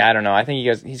I don't know. I think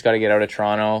he's got to get out of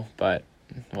Toronto, but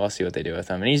we'll see what they do with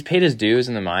him. And he's paid his dues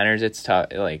in the minors. It's tough.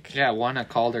 Like Yeah, won a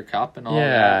Calder Cup and all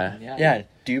Yeah. that. Yeah,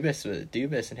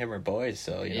 Dubas and him are boys,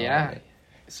 so Yeah.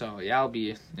 So yeah, it'll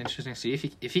be interesting to see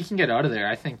if he can get out of there.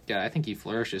 I think he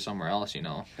flourishes somewhere else. He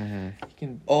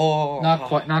can Oh,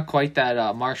 not quite that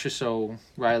Marchessault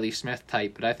Riley Smith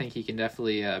type, but I think he can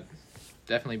definitely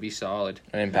be solid.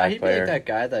 an Yeah, impact he'd be player. like that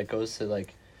guy that goes to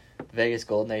like Vegas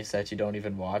Golden Knights that you don't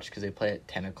even watch because they play at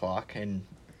 10 o'clock and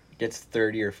gets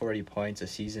 30 or 40 points a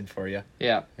season for you.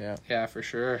 Yeah, Yeah. for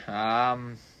sure.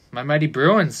 My mighty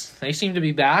Bruins, they seem to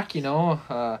be back.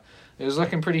 It was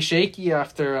looking pretty shaky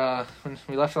after when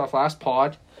we left off last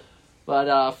pod, but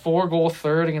 4-goal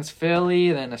third against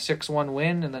Philly, then a 6-1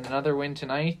 win, and then another win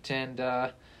tonight. And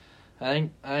I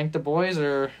think the boys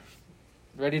are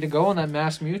ready to go in that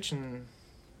Mass Much, and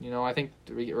I think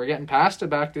we're getting past it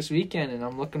back this weekend, and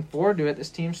I'm looking forward to it. This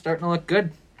team's starting to look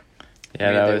good. Yeah,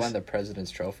 I mean, that they was won the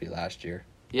President's Trophy last year.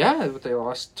 Yeah, but they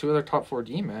lost 2 of their top 4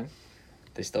 D, man.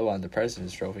 They still won the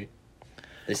President's Trophy.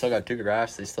 They still got 2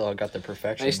 graphs. They still got the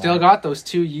perfection. They still line. got those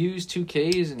 2 U's, 2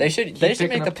 Ks, and They should keep make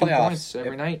picking the up 2 playoffs. points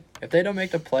every night. If they don't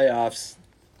make the playoffs,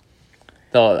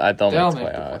 they'll They'll make the make the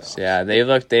playoffs. playoffs. Yeah, they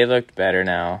looked better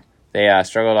now. They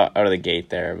struggled out of the gate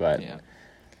there, but Yeah.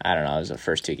 I don't know. It was the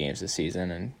first 2 games of the season,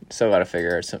 and still got to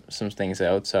figure some things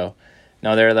out. So,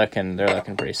 no, they're looking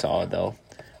pretty solid though.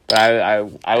 But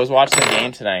I was watching the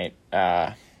game tonight,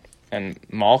 and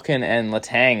Malkin and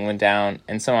Letang went down,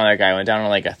 and some other guy went down on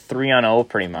like a 3-0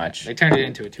 pretty much. They turned it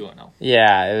into a 2-0.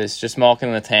 Yeah, it was just Malkin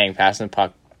and Letang passing the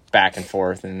puck back and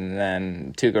forth, and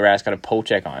then Tuukka Rask got a poke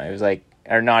check on it. It was like,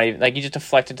 or not even, like he just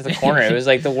deflected to the corner. It was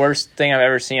like the worst thing I've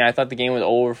ever seen. I thought the game was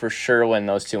over for sure when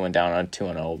those two went down on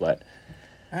 2-0, but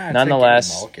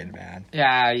nonetheless, Malkin, man.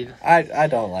 Yeah, I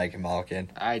don't like Malkin.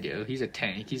 I do. He's a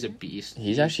tank. He's a beast.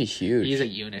 he's actually huge. He's a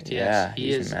unit. Yeah, Yes, he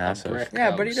he's is massive. A brick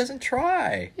Yeah, but he house. doesn't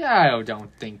try. Yeah, I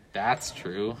don't think that's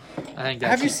true. I think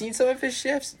that's Have you seen some of his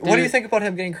shifts? What do you Dude. think about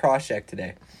him getting cross-checked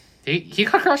today? he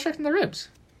got cross-checked in the ribs.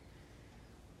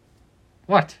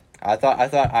 What? I thought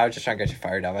I was just trying to get you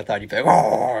fired up. I thought you'd be like,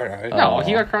 oh. No,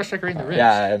 he got cross-checked right in the ribs.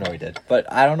 Yeah, I know he did.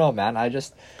 But I don't know, man.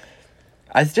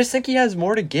 I just think he has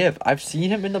more to give. I've seen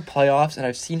him in the playoffs, and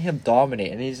I've seen him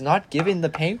dominate, and he's not giving the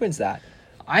Penguins that.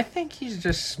 I think he's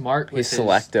just smart with He's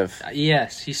selective.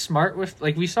 Yes, he's smart with,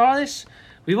 like, we saw this.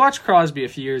 We watched Crosby a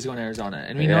few years ago in Arizona,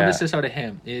 and we Yeah. noticed this out of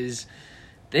him, is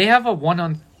they have a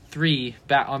 1-on-3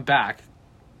 back.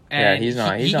 And he's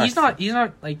not- he's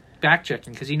not like back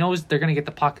checking because he knows they're gonna get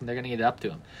the puck and they're gonna get it up to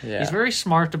him. Yeah. He's very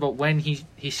smart about when he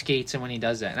skates and when he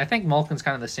does that. And I think Malkin's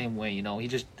kind of the same way. You know, he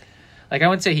just, like, I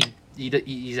wouldn't say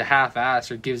he's a half ass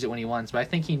or gives it when he wants, but I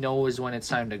think he knows when it's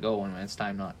time to go and when it's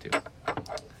time not to.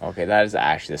 Okay, that is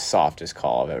actually the softest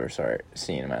call I've ever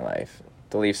seen in my life.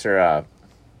 The Leafs are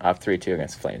up 3-2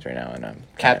 against the Flames right now, and I'm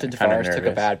Captain kinda Tavares took a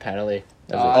nervous. bad penalty.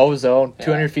 Uh, zone, yeah.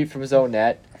 200 feet from his own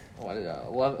net. What is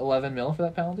 11 mil for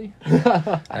that penalty? I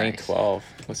think Nice. 12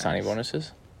 with signing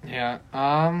bonuses. Yeah.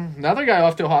 Another guy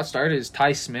off to a hot start is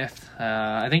Ty Smith.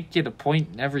 I think he had a point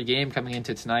in every game coming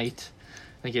into tonight.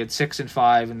 I think he had 6 and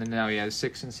 5, and then now he has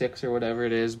 6 and 6 or whatever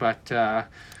it is. But Yeah,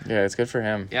 it's good for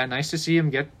him. yeah, nice to see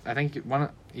him get. I think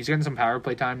he's getting some power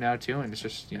play time now too, and it's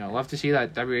just, love to see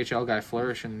that WHL guy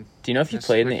flourish. And Do you know if he This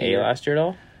played in the rookie A year. last year at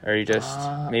all? Or he just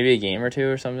maybe a game or two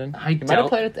or something? I He might have doubt.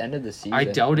 played at the end of the season. I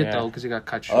doubt it Yeah. though because he got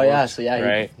cut short. Oh, yeah, so yeah,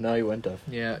 Right. no, he wouldn't have.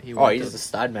 Yeah, he. Oh, went he's to- a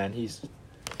stud, man. He's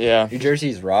Yeah. New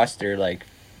Jersey's roster, like,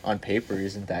 on paper,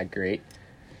 isn't that great.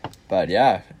 But,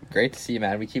 yeah, great to see,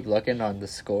 man. We keep looking on the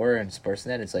score and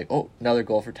Sportsnet. It's like, oh, another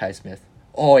goal for Ty Smith.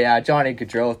 Oh, yeah, Johnny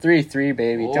Gaudreau. 3-3,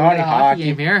 baby. Oh, Johnny we got a Hockey.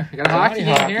 game here. We got a Johnny hockey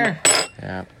game Hockey. here.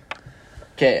 Yeah.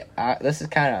 Okay, this is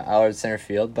kind of out of center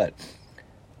field, but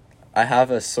I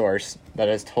have a source that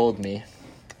has told me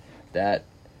that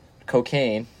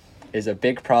cocaine is a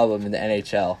big problem in the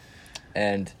NHL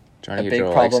and Johnny a big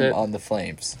Gaudreau likes problem it. on the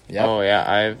Flames. Yep. Oh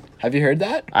yeah, Have you heard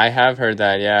that? I have heard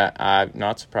that. Yeah,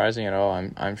 not surprising at all.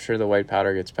 I'm sure the white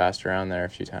powder gets passed around there a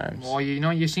few times. Well,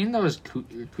 you've seen those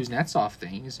Kuznetsov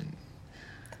things, and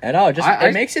I know. Just I-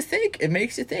 it makes you think. It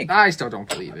makes you think. I still don't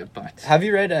believe it. But Have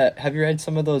you read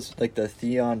some of those, like the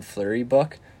Theon Fleury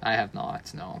book? I have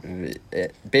not. No.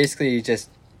 It basically just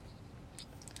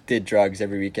did drugs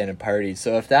every weekend and partied.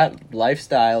 So if that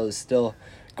lifestyle is still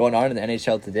going on in the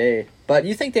NHL today, but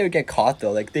you think they would get caught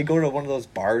though? Like they go to one of those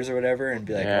bars or whatever and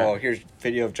be like, Yeah. "Oh, here's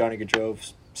video of Johnny Gaudreau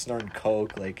snorting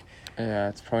coke." Like, Yeah,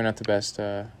 it's probably not the best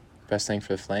thing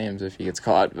for the Flames if he gets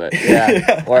caught, but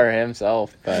yeah, or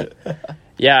himself. But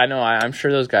yeah, no, I'm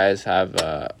sure those guys have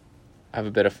a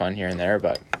bit of fun here and there,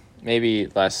 but maybe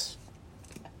less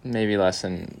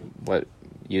than what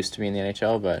used to be in the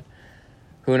NHL. But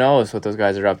who knows what those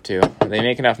guys are up to? They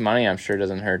make enough money. I'm sure it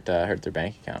doesn't hurt their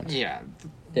bank accounts. Yeah.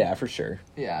 yeah, for sure.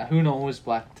 Yeah. Who knows?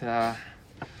 But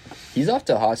He's off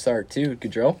to a hot start too,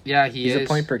 Gaudreau. yeah, He's is a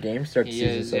point per game start the He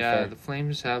season is. so Yeah, far. the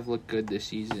Flames have looked good this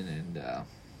season, and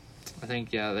I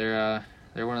think they're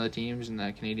one of the teams in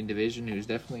the Canadian division who's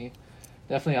definitely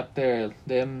up there.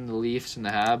 Them, the Leafs, and the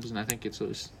Habs, and I think it's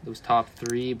those top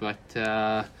three. But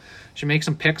should make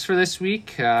some picks for this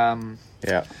week. Yeah.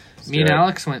 Me and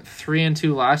Alex went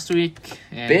 3-2 last week.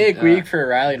 And, Big week for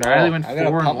Riley. Riley Noel. went I'm gonna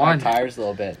 4-1. pump my tires a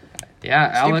little bit.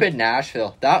 Yeah, Stupid Alex.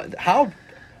 Nashville.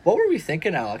 What were we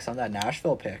thinking, Alex, on that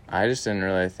Nashville pick? I just didn't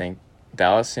really think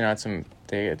Dallas. They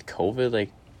had COVID like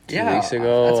 2 Yeah, weeks that's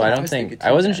ago. what I I don't was think thinking I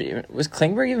too, wasn't. man. Was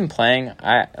Klingberg even playing?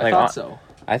 I thought so.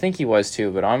 I think he was too,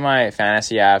 but on my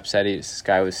fantasy app said this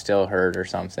guy was still hurt or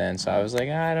something. So I was like,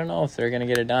 I don't know if they're gonna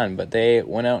get it done. But they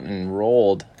went out and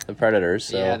rolled the Predators.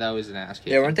 So Yeah, that was an ass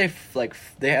kick. Yeah, weren't they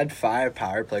they had 5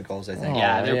 power play goals? I think. Oh,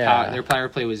 Yeah, yeah. their power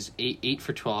play was 8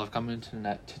 for 12 coming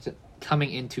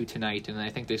into tonight, and I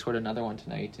think they scored another one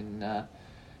tonight. And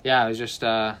yeah, it was just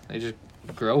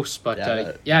gross. But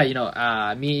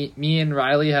Yeah. me and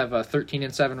Riley have a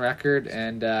 13-7 record,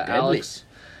 and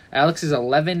Alex is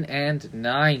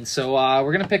 11-9. So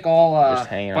we're gonna pick all just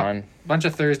hanging on. bunch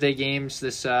of Thursday games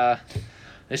this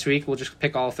week. We'll just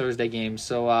pick all Thursday games.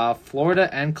 So Florida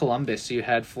and Columbus. You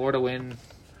had Florida win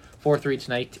 4-3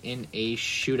 tonight in a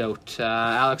shootout.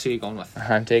 Alex, who are you going with?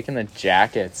 I'm taking the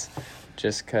Jackets,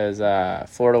 just because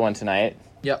Florida won tonight.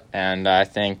 Yep. And I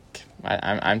think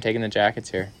I'm taking the Jackets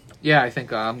here. Yeah, I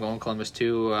think I'm going Columbus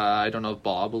too. I don't know if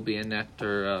Bob will be in net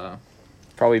or.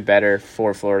 Probably better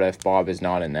for Florida if Bob is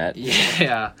not in that.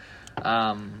 Yeah.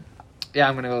 I'm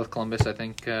gonna go with Columbus. I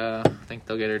think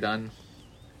they'll get her done.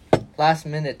 Last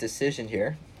minute decision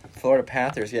here. Florida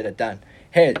Panthers get it done.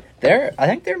 Hey, I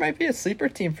think there might be a sleeper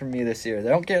team for me this year. They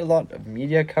don't get a lot of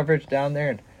media coverage down there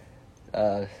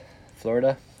in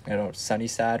Florida. I don't know,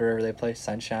 Sunnyside or wherever they play,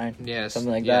 Sunshine. Yeah,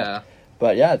 something like that.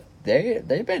 But yeah,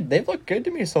 they've looked good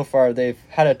to me so far. They've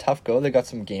had a tough go. They got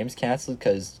some games canceled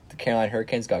because the Carolina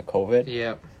Hurricanes got COVID.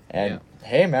 Yeah. And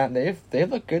hey, man,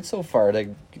 they've looked good so far. They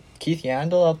Keith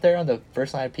Yandel out there on the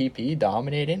first line of PP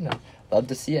dominating. Love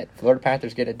to see it. Florida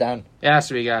Panthers get it done. Yeah,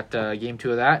 so we got game 2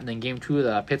 of that, and then game 2 of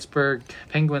the Pittsburgh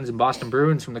Penguins and Boston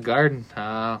Bruins from the Garden.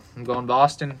 I'm going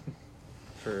Boston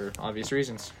for obvious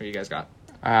reasons. Who you guys got?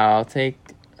 I'm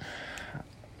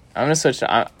gonna switch.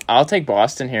 I'll take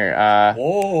Boston here.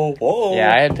 Whoa.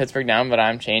 Yeah, I had Pittsburgh down, but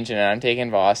I'm changing it. I'm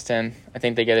taking Boston. I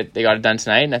think they got it done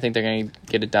tonight, and I think they're gonna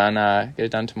get it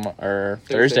done tomorrow or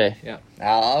Thursday. Yeah.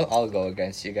 I'll go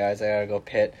against you guys. I gotta go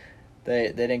Pitt.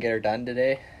 They didn't get her done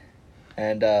today.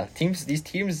 And these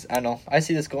teams, I don't know. I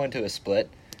see this going to a split.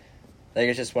 I think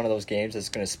it's just one of those games that's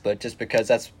going to split just because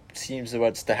that seems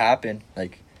what's to happen.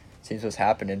 Seems what's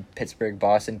happening. Pittsburgh,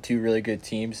 Boston, 2 really good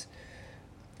teams.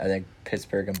 I think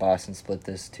Pittsburgh and Boston split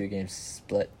this 2-game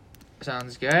split.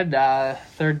 Sounds good.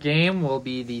 Third game will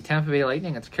be the Tampa Bay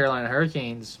Lightning against the Carolina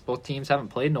Hurricanes. Both teams haven't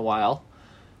played in a while.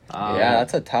 Yeah,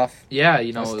 that's a tough. Yeah,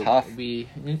 That's tough. It'll be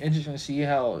interesting to see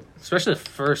how, especially the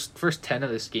first 10 of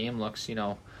this game looks.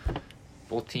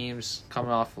 Both teams coming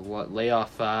off a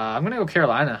layoff. I'm gonna go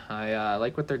Carolina. I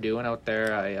like what they're doing out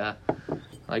there. I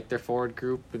like their forward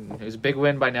group, and it was a big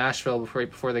win by Nashville right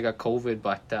before they got COVID.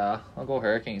 But I'll go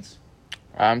Hurricanes.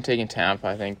 I'm taking Tampa.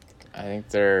 I think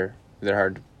they're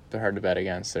hard to bet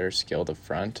against. They're skilled up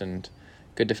front and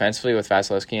good defensively with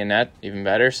Vasilevsky in net, even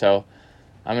better. So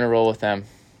I'm gonna roll with them.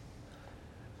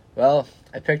 Well,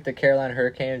 I picked the Carolina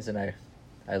Hurricanes and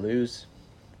I lose,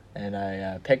 and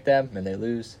I picked them and they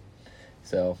lose.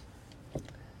 So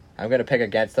I'm going to pick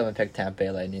against them and pick Tampa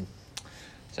Bay Lightning.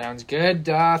 Sounds good.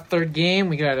 Third game,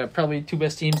 we got probably 2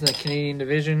 best teams in the Canadian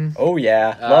division. Oh,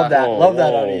 yeah. Love that. Love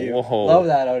that out of you. Whoa. Love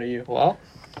that out of you. Well,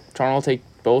 Toronto will take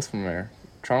both from there.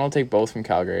 Toronto will take both from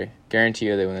Calgary. Guarantee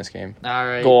you they win this game. all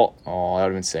right. Goal. Oh, that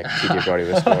would have been sick. TJ Brody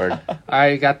would have scored. All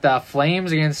right, you got the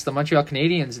Flames against the Montreal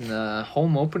Canadiens in the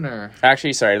home opener.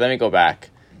 Actually, sorry. Let me go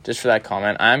back. Just for that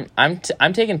comment,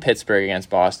 I'm taking Pittsburgh against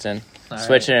Boston. All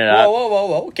Switching right. it up.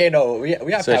 Whoa. Okay, no. We have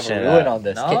to have Switching a it ruling up. on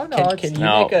this. No, Can you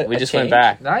No, make we a just change? went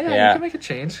back. Nah, yeah, you can make a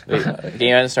change.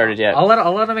 Game hasn't started yet. I'll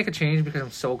let him make a change because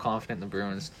I'm so confident in the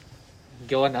Bruins.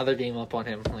 Go another game up on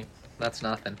him. That's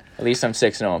nothing. At least I'm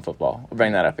 6-0 in football. We'll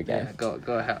bring that up again. Yeah,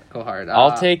 go hard.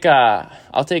 I'll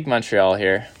take Montreal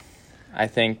here. I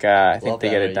think they Love get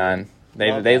that, it done.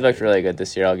 Love They that, looked really good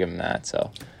this year. I'll give them that. So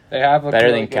They have looked better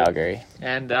really than good. Calgary.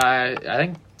 And I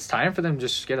think it's time for them to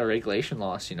just get a regulation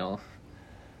loss.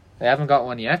 They haven't got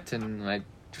one yet, and I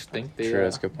just think they True,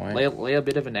 that's a good point. lay a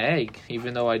bit of an egg.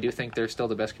 Even though I do think they're still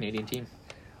the best Canadian team.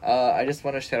 I just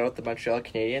want to shout out the Montreal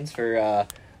Canadiens for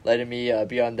letting me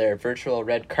be on their virtual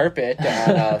red carpet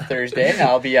on Thursday.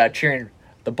 I'll be cheering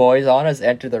the boys on as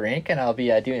enter the rink, and I'll be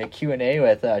doing a Q&A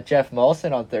with Jeff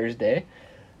Molson on Thursday.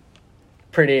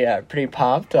 Pretty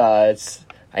pumped. I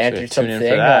entered tune in for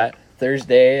something that.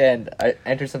 Thursday, and I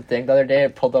entered something the other day. I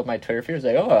pulled up my Twitter feed. I was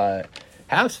like,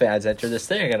 Habs fans enter this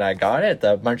thing, and I got it.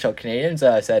 The Montreal Canadiens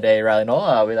said, "Hey, Riley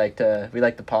Nola, we like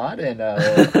the pod, and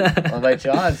we'll invite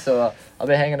you on." So I'll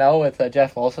be hanging out with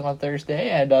Jeff Molson on Thursday,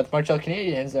 and the Montreal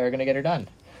Canadiens are gonna get her done.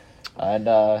 And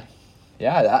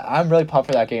I'm really pumped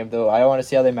for that game, though. I want to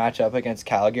see how they match up against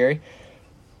Calgary.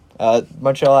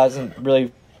 Montreal hasn't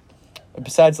really,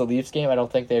 besides the Leafs game, I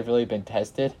don't think they've really been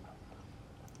tested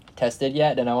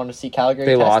yet, and I want to see Calgary.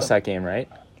 They test lost them. that game, right?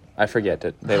 I forget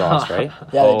that they lost, right?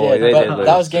 Yeah, Oh, they did. But lose.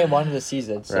 that was game 1 of the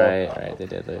season. So. Right. They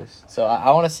did lose. So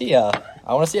I want to see. I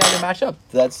want to see how they match up.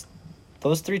 That's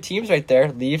those 3 teams right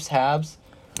there: Leafs, Habs.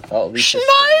 Oh, Leafs.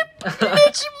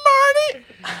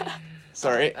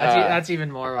 Sorry. That's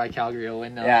even more why Calgary will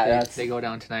win now. Yeah, they go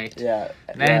down tonight. Yeah.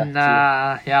 And then,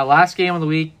 last game of the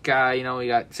week, we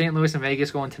got St. Louis and Vegas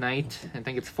going tonight. I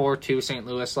think it's 4-2 St.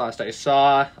 Louis last I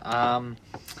saw.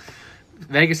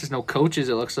 Vegas has no coaches,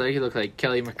 it looks like. It looked like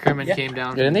Kelly McCrimmon came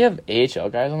down. Didn't they have AHL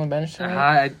guys on the bench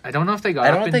tonight? I don't know if they got I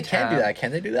up don't know in if they can time. do that.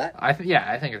 Can they do that? I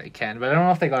think they can, but I don't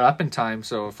know if they got up in time.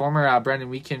 So former Brendan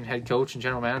Weekend head coach and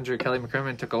general manager Kelly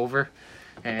McCrimmon took over.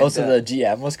 And, So the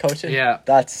GM was coaching? yeah.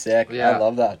 That's sick. Yeah. I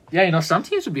love that. yeah, some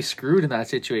teams would be screwed in that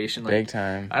situation. Big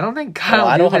time. I don't think Kyle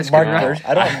I don't Dubas have Mark could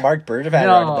run. Bergevin No,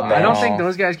 running the bench. I don't bench. think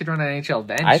those guys could run an NHL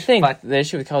bench. I think but the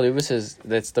issue with Kyle Dubas is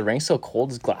that the rink's so cold,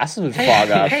 his glasses would fog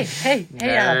up.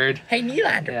 nerd. Hey,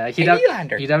 Nylander. Yeah,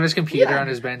 Nylander. he'd have his computer Nylander. on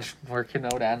his bench working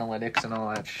out analytics and all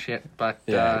that shit. But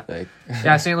Yeah,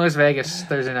 St. Louis, Vegas,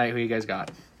 Thursday night. Who you guys got?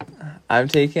 I'm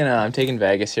taking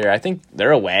Vegas here. I think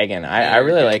they're a wagon. I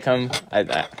really like them.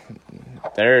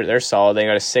 They're solid. They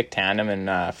got a sick tandem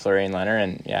in Fleury and Leonard,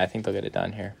 and I think they'll get it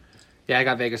done here. Yeah, I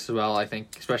got Vegas as well. I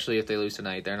think, especially if they lose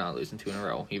tonight, they're not losing 2 in a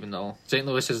row. Even though St.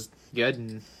 Louis is good,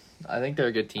 and I think they're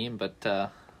a good team, but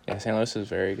Yeah, St. Louis is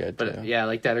very good But too. yeah,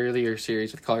 like that earlier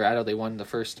series with Colorado, they won the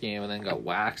first game and then got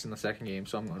waxed in the second game.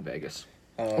 So I'm going Vegas.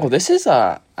 Oh, this is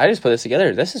I just put this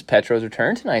together. This is Petro's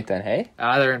return tonight, then. Hey.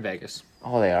 They're in Vegas.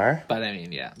 Oh, they are. But I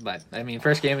mean, yeah. But I mean,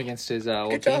 first game against his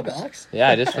old Good team. job, Alex. Yeah,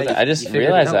 I just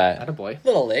realized that. Attaboy. A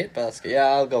little late, but that's good. Yeah,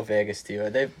 I'll go Vegas too.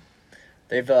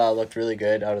 They've looked really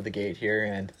good out of the gate here,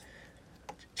 and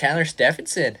Chandler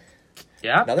Stephenson,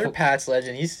 Yeah. another Pats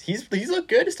legend. He's looked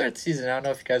good to start the season. I don't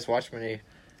know if you guys watched many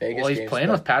Vegas Well, he's games, playing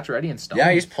but- with Pacioretty and Stone.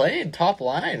 Yeah, he's playing top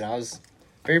line. I was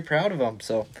very proud of him.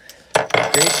 So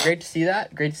great to see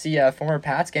that. Great to see former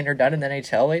Pats getting her done in the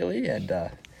NHL lately, and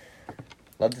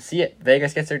love to see it.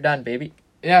 Vegas gets her done, baby.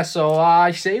 Yeah, so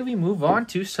I say we move on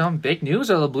to some big news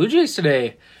out of the Blue Jays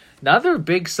today. Another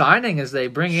big signing as they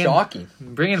bring in Shocking.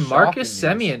 Marcus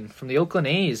Shocking Semien from the Oakland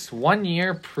A's. 1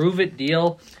 year, prove it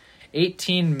deal,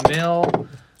 18 mil.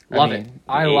 Love it.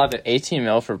 I love it. 18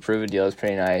 mil for prove a deal is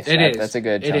pretty nice. It is. That's a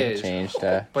good It chunk is. of change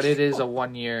to. But it is a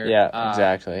 1 year. Yeah,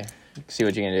 exactly. See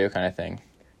what you can do, kind of thing.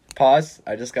 Pause.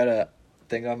 I just got a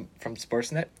thing from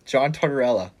Sportsnet. John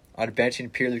Tortorella on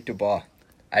benching Pierre-Luc Dubois.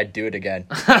 I'd do it again.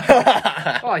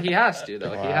 Well, he has to, though.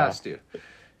 He Wow. has to.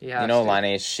 He has You know, to. Line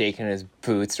is shaking his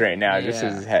boots right now, just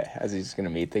as he's gonna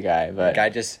meet the guy. But guy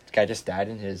just died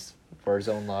in his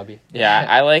Warzone lobby. yeah,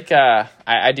 I like.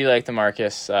 I do like the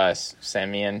Marcus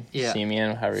Semien. Yeah.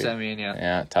 Semien, however. Semien, yeah.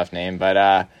 Yeah, tough name, but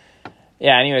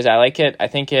yeah. Anyways, I like it. I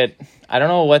think it. I don't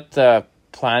know what the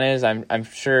plan is. I'm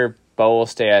sure Bo will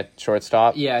stay at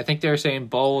shortstop. Yeah, I think they're saying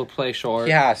Bo will play short.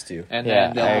 He has to. And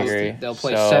Yeah, then I agree. they'll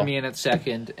play So- Semien at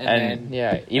second. And then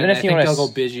yeah, even and if I you think want they'll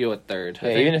to go Biggio at third. I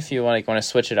Yeah, think. even if you want to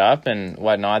switch it up and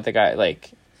whatnot, the guy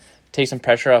take some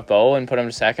pressure off Bo and put him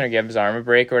to second or give his arm a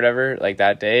break or whatever like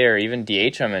that day, or even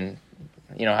DH him and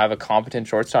have a competent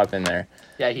shortstop in there.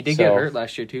 Yeah, he did get So- hurt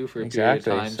last year too for a Exactly,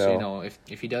 period of time. So, so-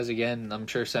 if he does again, I'm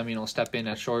sure Semien will step in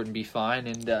at short and be fine.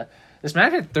 And this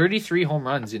man had 33 home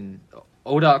runs in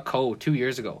O.co 2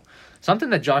 years ago, something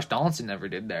that Josh Donaldson never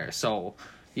did there. So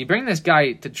you bring this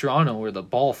guy to Toronto where the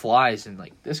ball flies, and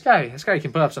like this guy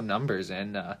can put up some numbers.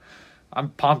 And I'm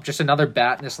pumped. Just another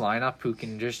bat in this lineup who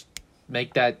can just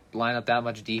make that lineup that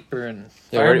much deeper and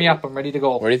Yeah, fire where- me up. I'm ready to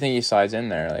go. Where do you think he slides in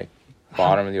there? Like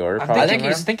bottom of the order, I probably. think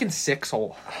he's somewhere? thinking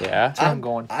 6-hole. Yeah. That's where I'm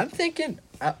going. I'm thinking.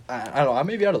 I don't know. I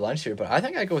may be out of lunch here, but I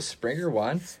think I go Springer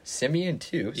 1, Simeon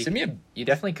 2, Simeon, You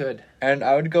definitely could. and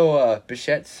I would go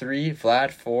Bichette 3,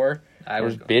 Vlad 4. I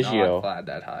Where's was Biggio? not glad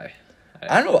that high.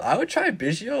 I don't know. I would try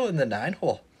Biggio in the 9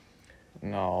 hole.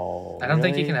 No. I don't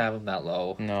think you really? can have him that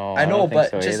low. No, I know, don't think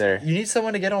but so just either. you need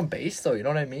someone to get on base, though. You know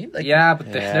what I mean? Like, Yeah, but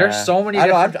Yeah. there's so many. I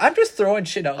know. different- I'm just throwing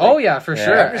shit out. Oh like, yeah, for Yeah.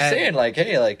 sure. I'm just And saying, like,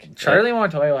 hey, like Charlie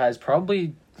Montoyo has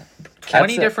probably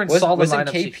 20 different solid wasn't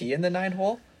lineups. KP in the 9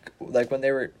 hole? Like when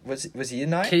they were was he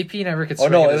in 9? KP never could Oh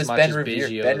swing no, it it as was much Ben as Revere.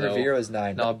 Biggio. Ben though. Revere was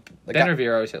 9. No, Like, Ben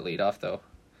Revere always hit leadoff though.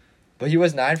 but he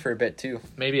was 9 for a bit too.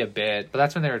 Maybe a bit, but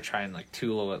that's when they were trying like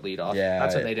too low at leadoff. Yeah,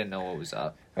 that's when yeah. they didn't know what was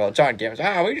up. Well, John Gams,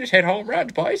 we just hit home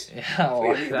runs, boys. Yeah,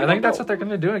 well, I think that's what they're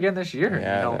gonna do again this year.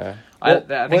 Yeah. you know? the- I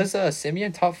Well, think, was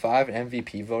Simeon top 5 in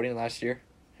MVP voting last year?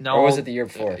 no, or was it the year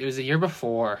before? It was the year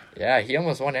before. Yeah, he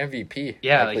almost won MVP.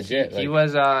 Yeah, like, like, legit. he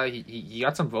was. He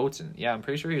got some votes, and yeah, I'm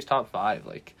pretty sure he was top 5.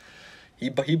 Like, he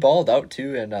balled out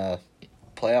too in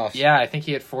playoffs. yeah, I think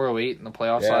he had 408 in the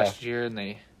playoffs Yeah. last year, and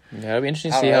they. Yeah, it'll be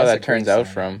interesting to Oh, see how that's a that turns great out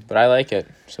sign. from. But I like it.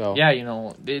 So Yeah,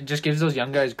 it just gives those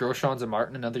young guys, Groshans and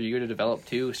Martin, another year to develop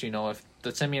too. So if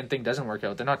the Simeon thing doesn't work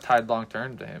out, they're not tied long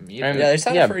term to him either. And- Yeah, they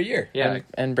signed Yeah. him for a year. Yeah,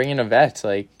 and bring in a vet,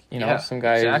 Yeah, some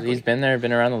guy exactly. he's been there,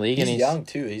 been around the league, He's and young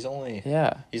too. He's only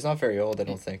Yeah, he's not very old, I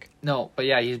don't think. no, but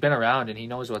yeah, he's been around and he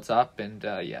knows what's up, and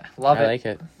yeah, love I it. like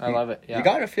it. I love it. Yeah, You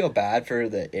gotta feel bad for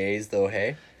the A's though,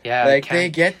 hey? yeah. Like can't- they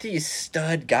get these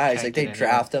stud guys, can't like they get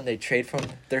draft them, they trade from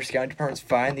their scouting departments,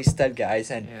 find these stud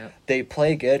guys, and Yeah. they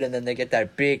play good, and then they get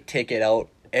that big ticket out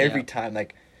every Yeah. time.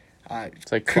 Like, It's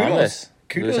like kudos,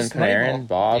 Columbus, losing Moneyball. Panarin,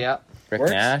 Bob, Yeah, Rick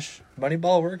Works. Nash.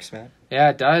 Moneyball works, man. yeah,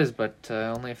 it does, but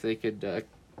only if they could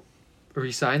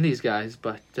re-sign these guys.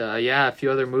 But yeah, a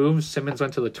few other moves. Simmons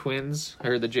went to the Twins. I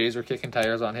heard the Jays were kicking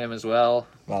tires on him as well.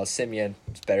 Well, Simeon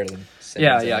is better than Simmons.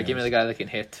 Yeah, anyways. give me the guy that can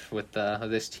hit with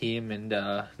this team. And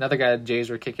another guy the Jays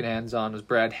were kicking hands on was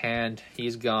Brad Hand.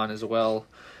 He's gone as well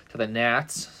to the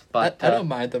Nats. But I don't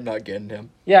mind them not getting him.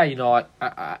 yeah,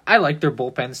 I like their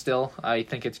bullpen still. I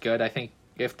think it's good. I think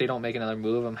if they don't make another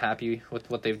move, I'm happy with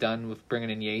what they've done with bringing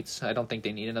in Yates. I don't think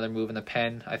they need another move in the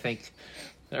pen. I think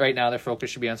right now their focus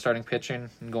should be on starting pitching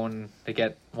and going to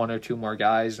get one or two more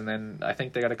guys, and then I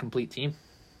think they got a complete team.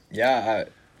 Yeah,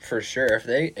 for sure.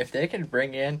 If they can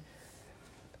bring in,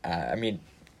 I mean,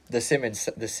 the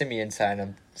Simeon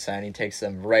signing takes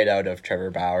them right out of Trevor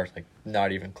Bauer, like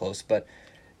not even close. But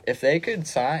if they could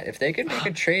make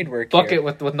a trade work Book here. it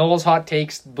with Noel's hot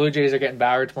takes. Blue Jays are getting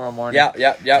Bauer tomorrow morning.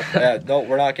 Yeah. No,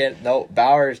 we're not getting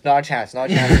Bauer's not a chance. No,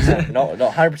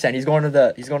 100%. He's going to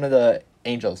the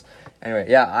Angels. Anyway,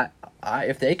 yeah, I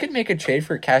if they could make a trade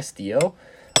for Castillo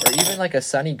or even like a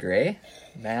Sonny Gray,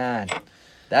 man,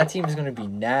 that team is going to be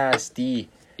nasty.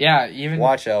 Yeah, even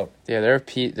Watch out. Yeah,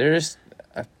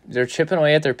 they're chipping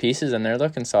away at their pieces and they're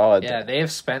looking solid. yeah, they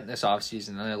have spent this offseason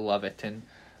and I love it. And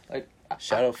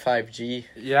Shout out 5G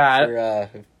yeah,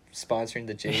 for sponsoring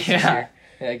the Jays this yeah, year.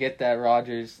 yeah, get that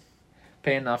Rogers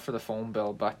pay enough for the phone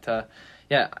bill, but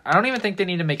yeah, I don't even think they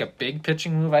need to make a big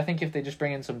pitching move. I think if they just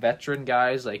bring in some veteran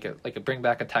guys, like bring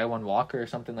back a Taiwan Walker or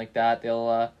something like that,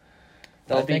 they'll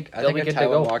be I think good a to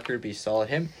Taiwan go. Walker would be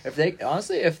solid. If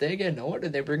they get Noah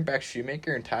and they bring back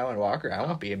Shoemaker and Taiwan Walker, I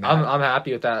won't be mad. I'm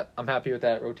happy with that. I'm happy with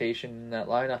that rotation in that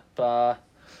lineup.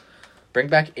 Bring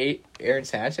back Aaron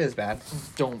Sanchez, man.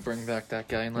 Don't bring back that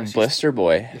guy unless he's Blister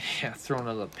boy. thrown out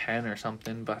of the pen or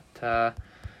something. But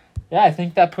yeah, I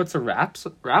think that puts a wrap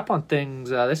on things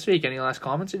this week. Any last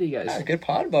comments with you guys? Yeah, good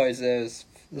pod, boys. This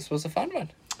was a fun one.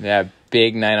 Yeah,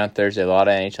 big night on Thursday. A lot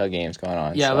of NHL games going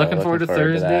on. Yeah, so looking forward to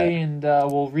Thursday, and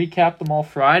we'll recap them all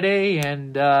Friday.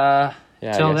 And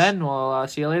till then, we'll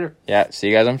see you later. Yeah, see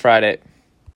you guys on Friday.